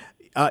mentioned,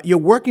 you're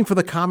working for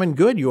the common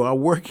good. You are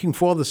working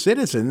for the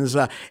citizens,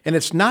 and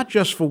it's not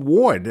just for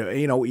ward.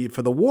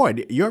 For the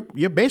ward,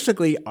 you're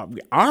basically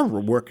are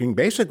working.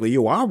 Basically,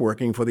 you are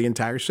working for the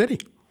entire city.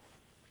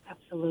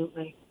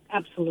 Absolutely,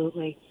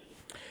 absolutely.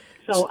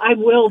 So I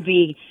will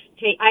be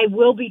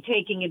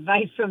taking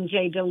advice from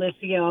Jay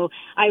DeLisio.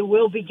 I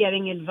will be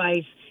getting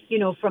advice,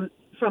 from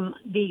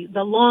the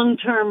long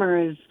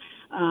termers.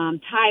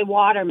 Ty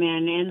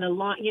Waterman and the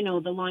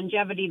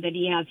longevity that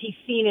he has. He's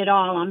seen it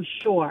all, I'm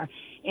sure.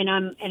 And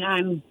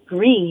I'm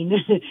green,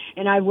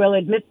 and I will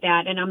admit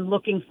that, and I'm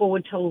looking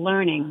forward to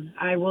learning.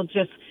 I will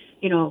just,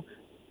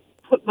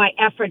 put my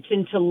efforts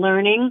into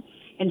learning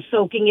and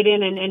soaking it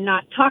in and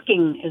not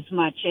talking as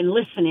much and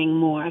listening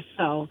more.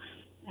 So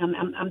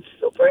I'm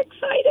super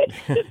excited,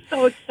 just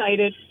so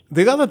excited.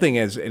 The other thing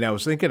is, and I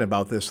was thinking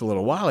about this a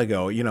little while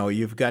ago.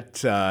 You've got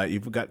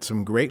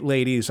some great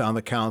ladies on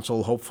the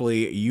council.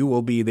 Hopefully, you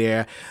will be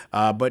there.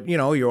 But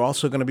you're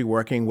also going to be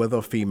working with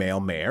a female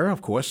mayor,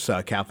 of course.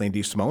 Kathleen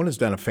DeSimone has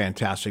done a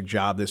fantastic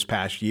job this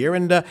past year,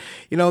 and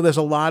there's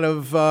a lot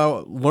of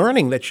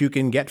learning that you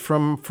can get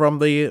from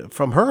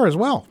her as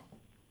well.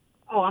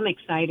 Oh, I'm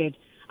excited.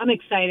 I'm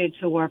excited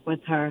to work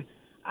with her.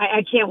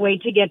 I can't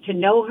wait to get to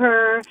know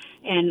her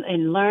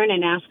and learn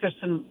and ask her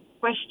some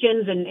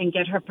questions and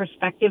get her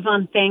perspective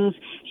on things.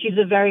 She's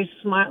a very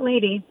smart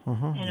lady,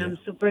 and I'm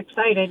super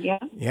excited. Yeah.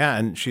 Yeah,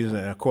 and she's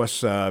of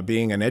course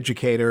being an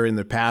educator in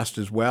the past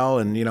as well.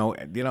 And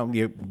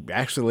you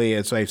actually,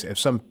 as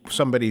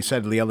somebody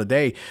said the other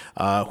day,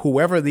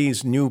 whoever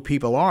these new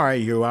people are,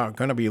 you are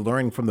going to be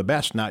learning from the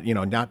best. Not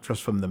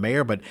just from the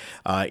mayor, but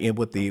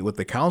with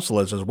the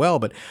councilors as well.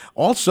 But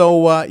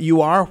also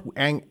you are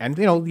and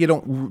you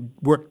don't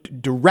work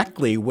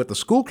directly with the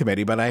school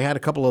committee. But I had a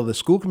couple of the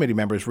school committee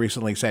members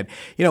recently said,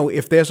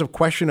 if there's a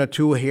question or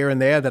two here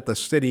and there that the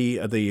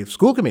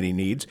school committee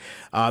needs,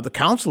 the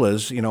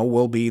councilors,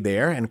 will be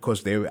there. And of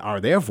course, they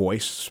are their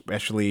voice,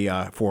 especially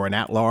for an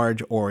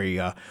at-large or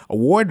a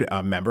ward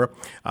member.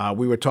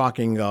 We were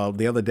talking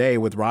the other day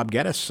with Rob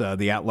Geddes,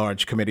 the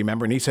at-large committee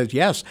member, and he says,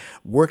 yes,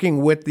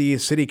 working with the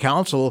city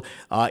council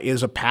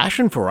is a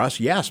passion for us,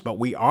 yes, but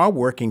we are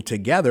working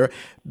together,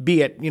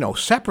 be it,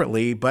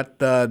 separately. But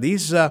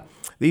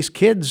these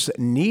kids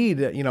need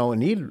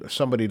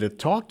somebody to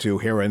talk to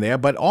here and there,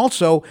 but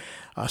also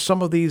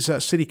some of these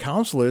city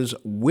councilors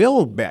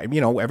will,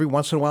 every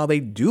once in a while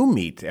they do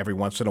meet every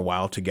once in a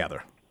while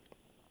together.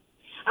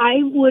 I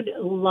would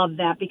love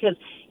that because,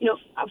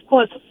 of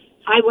course,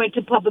 I went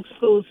to public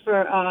schools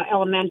for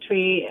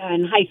elementary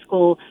and high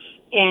school,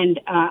 and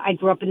I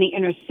grew up in the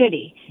inner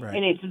city. Right.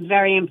 And it's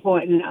very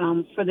important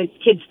for the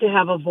kids to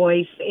have a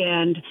voice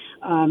and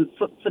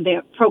for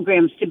their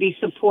programs to be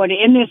supported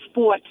and their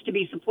sports to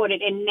be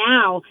supported. And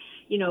now,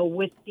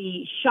 with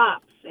the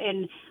shops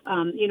and,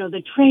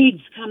 the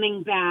trades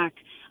coming back,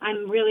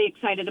 I'm really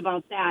excited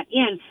about that.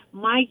 And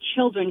my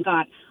children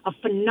got a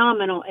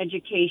phenomenal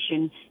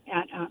education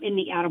in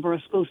the Attleboro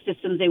school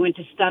systems. They went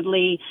to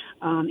Studley.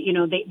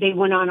 They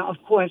went on, of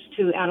course,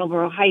 to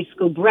Attleboro High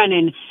School,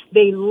 Brennan.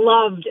 They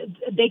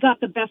got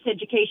the best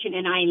education,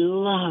 and I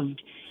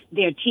loved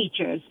their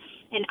teachers.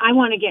 And I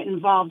want to get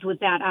involved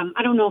with that.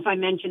 I don't know if I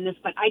mentioned this,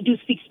 but I do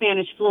speak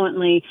Spanish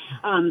fluently.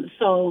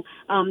 So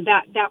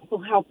that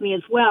will help me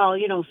as well,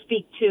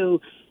 speak to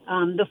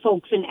the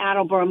folks in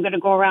Attleboro. I'm going to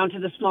go around to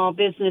the small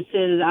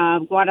businesses,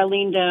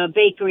 Guadalinda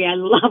Bakery. I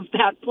love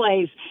that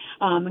place,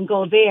 and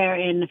go there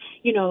and,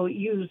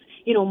 use,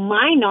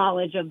 my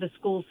knowledge of the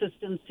school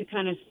systems to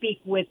kind of speak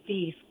with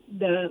the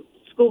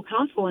school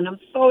council. And I'm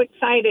so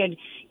excited,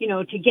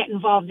 to get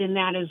involved in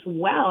that as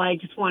well. I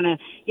just want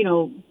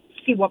to,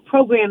 see what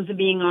programs are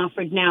being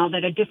offered now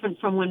that are different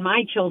from when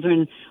my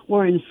children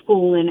were in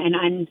school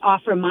and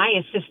offer my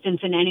assistance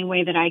in any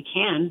way that I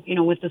can,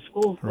 with the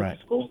school, right. With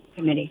the school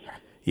committee.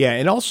 Yeah,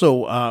 and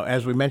also,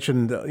 as we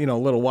mentioned, a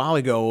little while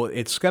ago,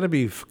 it's got to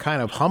be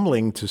kind of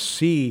humbling to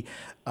see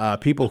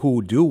people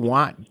who do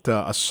want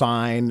a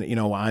sign,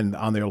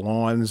 on their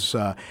lawns,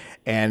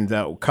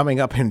 and coming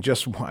up in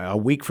just a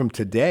week from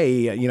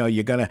today,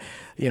 you're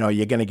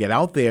gonna get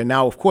out there.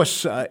 Now, of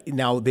course,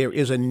 now there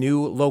is a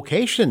new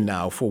location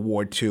now for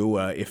Ward 2.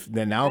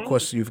 Of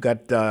course, you've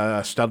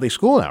got Studley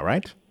School now,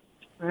 right?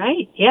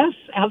 Right. Yes,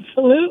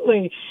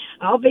 absolutely.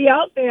 I'll be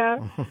out there.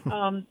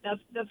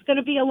 That's going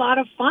to be a lot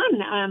of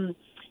fun.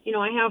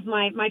 I have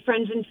my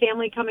friends and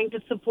family coming to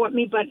support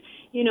me, but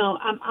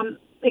I'm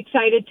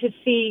excited to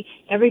see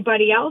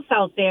everybody else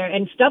out there.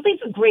 And Studley's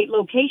a great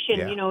location.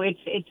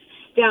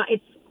 Yeah.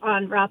 It's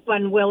on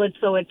Rathbun Willard,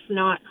 so it's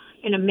not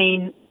in a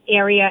main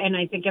area, and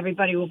I think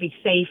everybody will be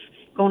safe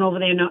going over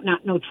there.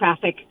 No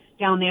traffic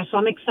down there. So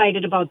I'm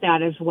excited about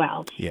that as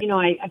well. Yeah. You know,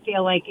 I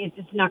feel like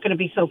it's not going to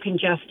be so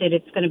congested.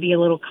 It's going to be a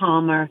little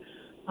calmer,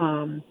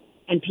 and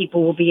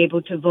people will be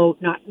able to vote,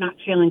 not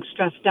feeling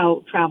stressed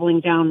out traveling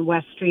down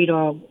West Street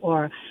or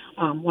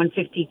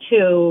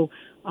 152.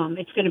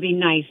 It's going to be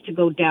nice to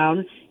go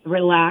down,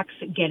 relax,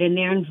 get in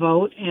there and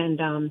vote,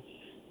 and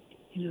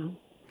you know.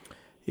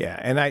 Yeah,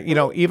 and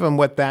even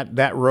with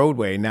that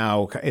roadway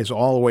now is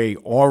all the way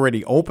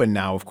already open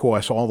now, of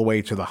course, all the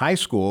way to the high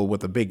school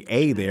with the big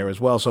A there as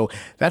well. So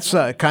that's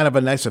kind of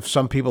a nice, if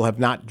some people have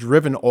not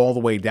driven all the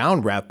way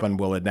down Rathbun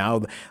Willard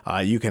now,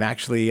 you can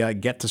actually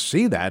get to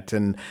see that.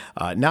 And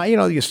now,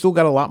 you still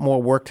got a lot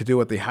more work to do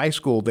at the high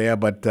school there,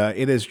 but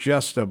it is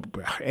just an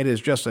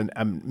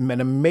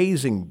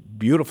amazing,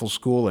 beautiful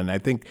school. And I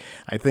think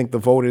the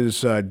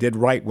voters did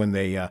right when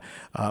they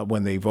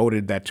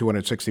voted that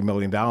 $260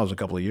 million a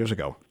couple of years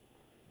ago.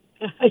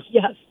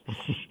 Yes.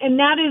 And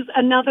that is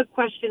another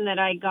question that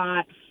I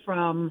got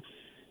from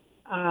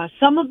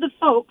some of the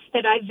folks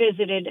that I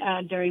visited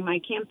during my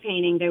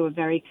campaigning. They were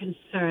very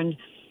concerned,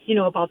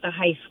 about the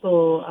high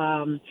school.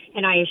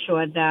 And I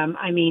assured them,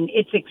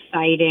 it's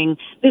exciting.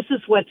 This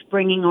is what's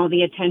bringing all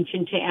the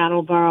attention to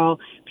Attleboro.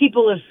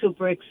 People are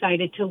super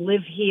excited to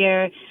live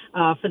here,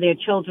 for their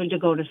children to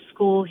go to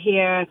school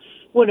here.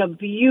 What a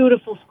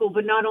beautiful school,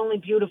 but not only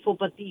beautiful,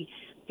 but the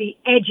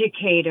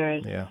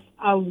educators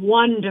are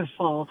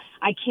wonderful.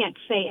 I can't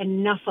say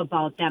enough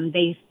about them.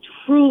 They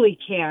truly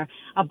care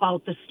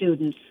about the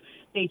students.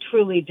 They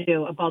truly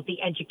do, about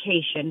the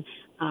education,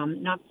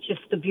 not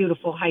just the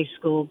beautiful high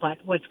school, but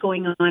what's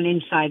going on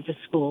inside the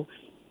school.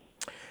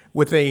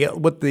 With the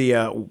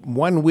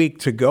 1 week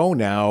to go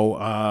now,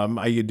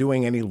 are you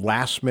doing any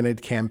last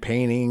minute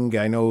campaigning?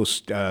 I know,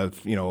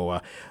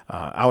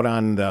 out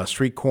on the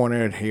street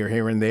corner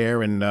here and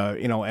there, and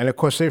and of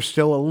course there's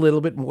still a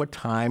little bit more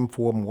time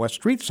for more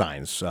street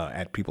signs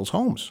at people's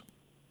homes.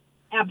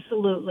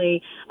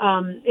 Absolutely.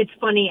 It's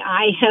funny.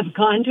 I have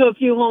gone to a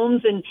few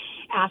homes and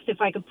asked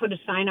if I could put a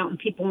sign out, and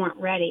people weren't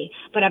ready.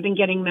 But I've been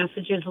getting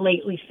messages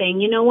lately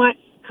saying, you know what?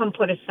 Come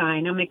put a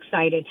sign. I'm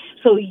excited.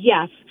 So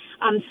yes,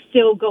 I'm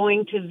still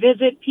going to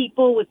visit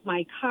people with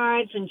my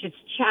cards and just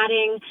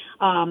chatting,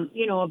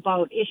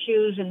 about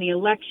issues in the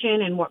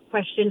election and what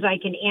questions I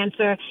can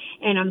answer.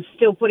 And I'm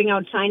still putting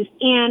out signs.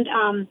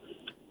 And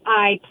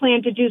I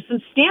plan to do some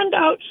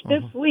standouts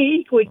this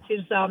week, which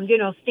is,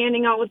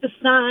 standing out with the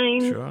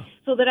sign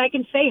so that I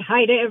can say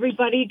hi to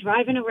everybody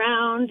driving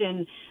around.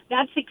 And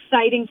that's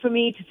exciting for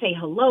me to say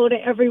hello to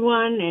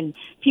everyone and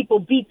people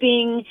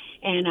beeping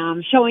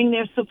and showing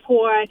their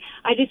support.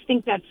 I just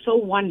think that's so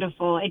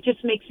wonderful. It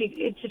just makes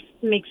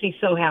me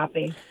so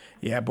happy.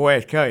 Yeah,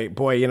 boy,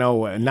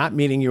 not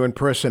meeting you in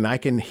person, I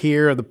can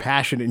hear the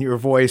passion in your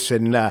voice,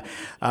 and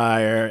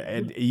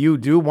you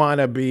do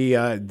want to be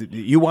a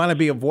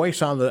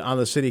voice on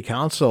the city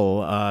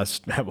council.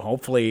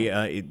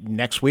 Hopefully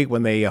next week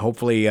when they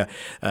hopefully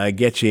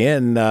get you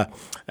in.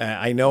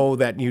 I know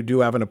that you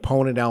do have an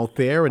opponent out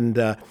there, and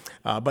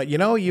but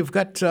you've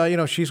got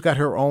she's got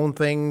her own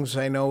things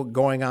I know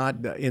going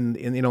on in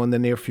the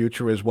near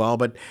future as well.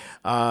 But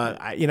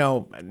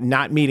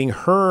not meeting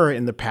her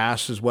in the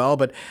past as well,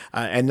 but.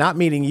 And not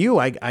meeting you,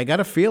 I got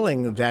a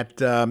feeling that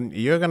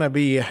you're going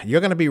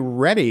to be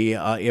ready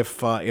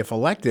if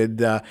elected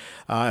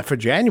for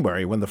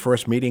January when the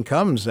first meeting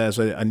comes as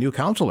a new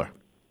councilor.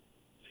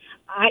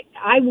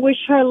 I wish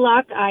her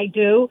luck. I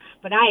do,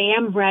 but I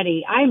am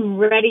ready. I'm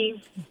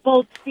ready,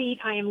 both feet.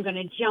 I am going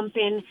to jump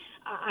in.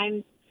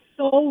 I'm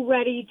so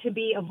ready to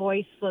be a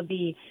voice for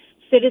the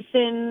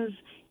citizens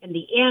and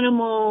the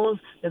animals,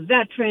 the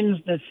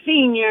veterans, the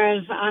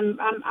seniors. I'm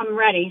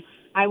ready.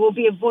 I will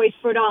be a voice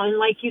for it all. And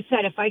like you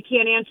said, if I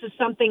can't answer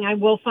something, I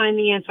will find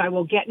the answer. I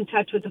will get in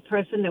touch with the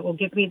person that will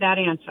give me that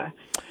answer.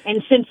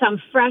 And since I'm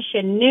fresh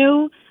and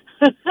new,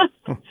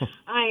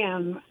 I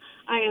am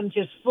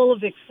just full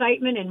of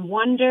excitement and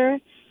wonder,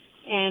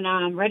 and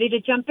I'm ready to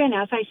jump in,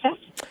 as I said.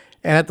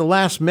 And at the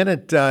last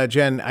minute,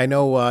 Jen, I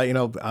know,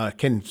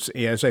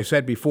 as I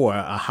said before,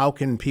 how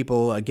can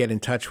people get in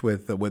touch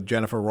with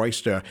Jennifer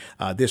Royster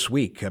this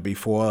week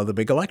before the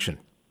big election?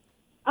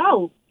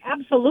 Oh,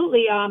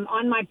 absolutely.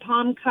 On my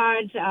palm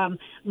cards,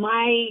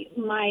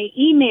 my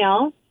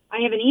email,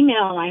 I have an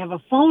email, I have a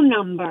phone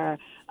number.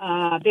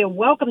 They're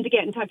welcome to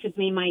get in touch with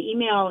me. My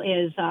email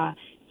is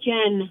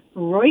Jen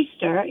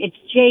Royster. It's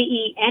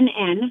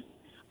JenRoyster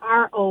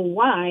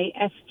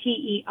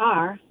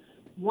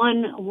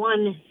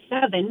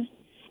 117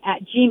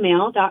 at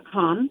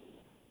gmail.com.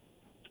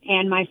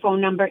 And my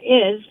phone number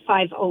is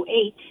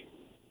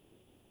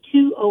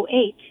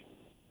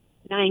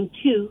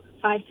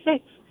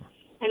 508-208-9256.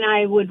 And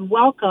I would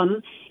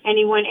welcome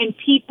anyone. And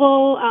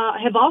people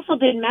have also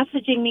been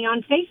messaging me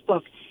on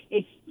Facebook.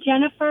 It's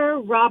Jennifer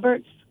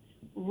Roberts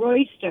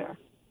Royster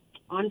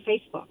on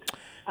Facebook.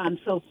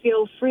 So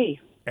feel free.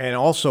 And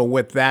also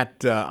with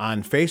that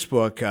on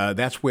Facebook,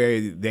 that's where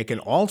they can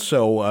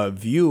also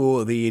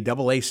view the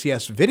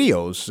AACS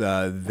videos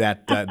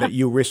that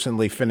you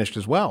recently finished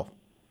as well.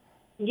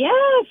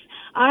 Yes.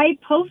 I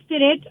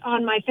posted it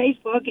on my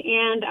Facebook,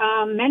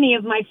 and many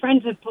of my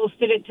friends have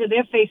posted it to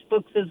their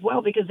Facebooks as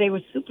well because they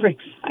were super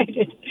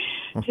excited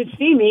to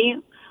see me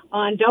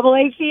on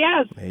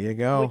AACS. There you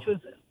go. Which was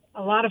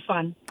a lot of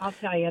fun. I'll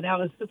tell you, that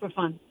was super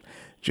fun.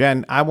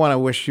 Jen, I want to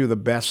wish you the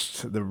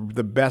best, the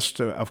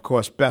best, of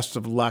course, best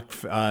of luck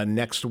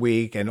next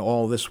week and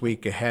all this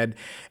week ahead.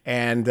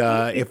 And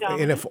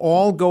if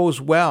all goes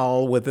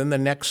well within the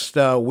next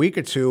week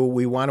or two,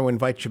 we want to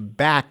invite you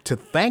back to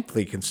thank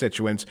the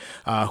constituents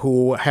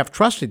who have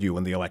trusted you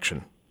in the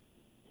election.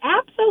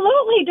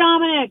 Absolutely,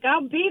 Dominic.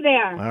 I'll be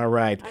there. All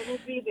right. I will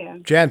be there.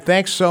 Jen,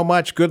 thanks so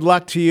much. Good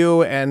luck to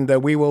you, and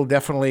we will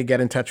definitely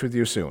get in touch with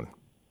you soon.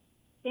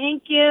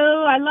 Thank you.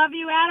 I love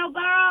you,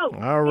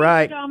 Attleboro. All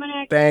right. Thank you,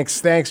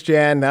 Dominic. Thanks,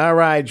 Jen. All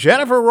right.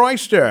 Jennifer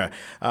Royster.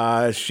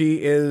 She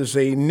is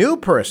a new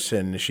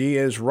person. She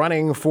is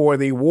running for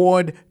the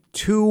Ward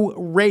 2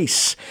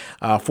 race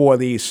for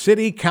the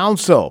City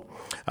Council.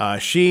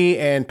 She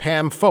and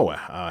Pam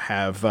Foa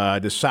have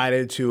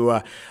decided to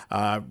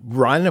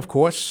run, of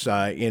course,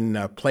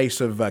 in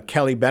place of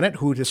Kelly Bennett,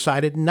 who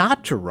decided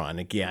not to run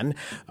again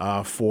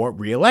for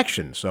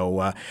re-election.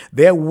 So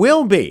there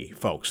will be,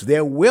 folks,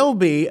 there will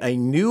be a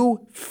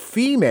new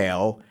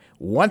female.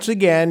 Once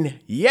again,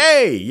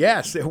 yay!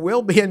 Yes, there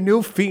will be a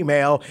new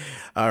female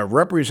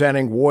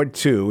representing Ward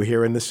 2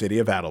 here in the city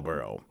of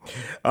Attleboro.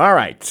 All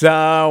right,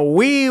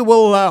 we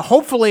will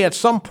hopefully at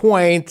some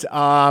point.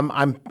 I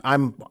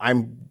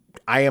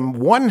am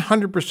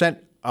 100%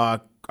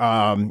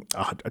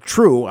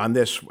 true on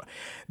this.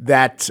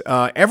 That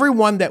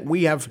everyone that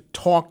we have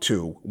talked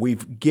to,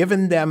 we've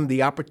given them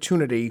the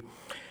opportunity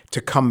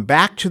to come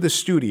back to the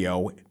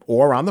studio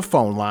or on the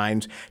phone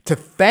lines to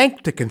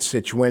thank the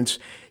constituents.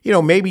 You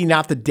know, maybe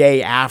not the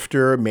day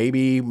after,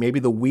 maybe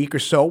the week or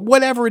so,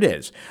 whatever it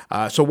is.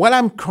 So what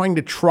I'm going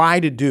to try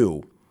to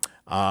do,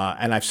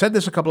 and I've said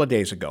this a couple of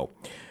days ago,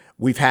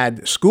 we've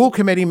had school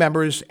committee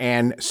members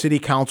and city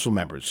council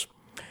members.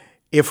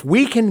 If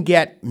we can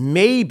get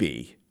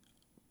maybe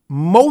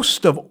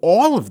most of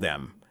all of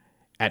them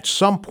at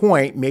some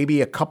point,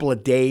 maybe a couple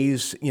of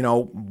days, you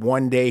know,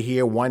 one day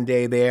here, one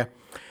day there,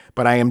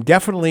 but I am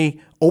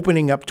definitely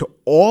opening up to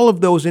all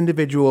of those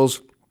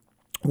individuals.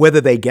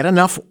 Whether they get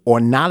enough or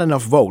not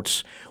enough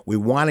votes, we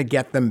want to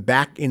get them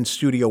back in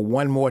studio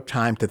one more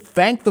time to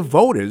thank the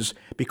voters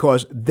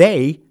because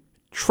they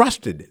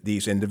trusted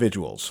these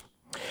individuals.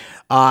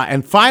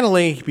 And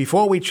finally,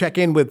 before we check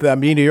in with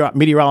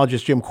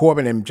meteorologist Jim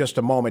Corbin in just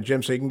a moment,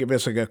 Jim, so you can give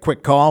us a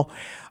quick call,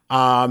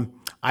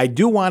 I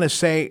do want to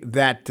say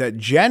that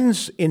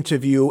Jen's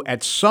interview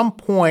at some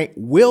point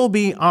will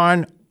be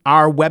on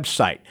our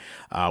website.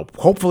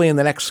 Hopefully in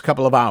the next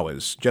couple of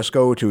hours. Just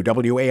go to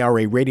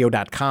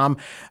WARAradio.com,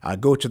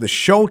 go to the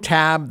show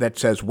tab that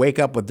says Wake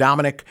Up with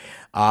Domenic,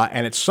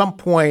 and at some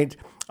point,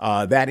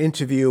 that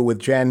interview with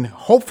Jen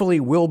hopefully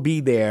will be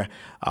there,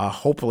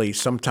 hopefully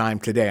sometime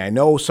today. I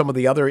know some of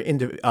the other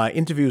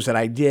interviews that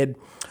I did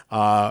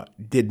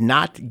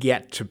not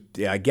get to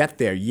get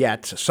there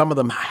yet. Some of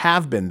them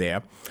have been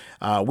there.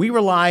 We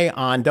rely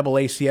on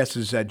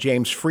AACS's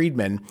James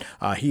Friedman.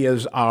 He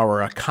is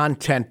our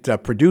content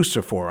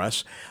producer for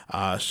us.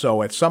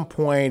 So at some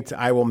point,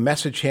 I will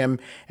message him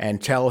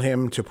and tell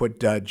him to put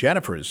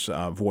Jennifer's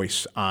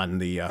voice on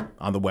the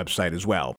website as well.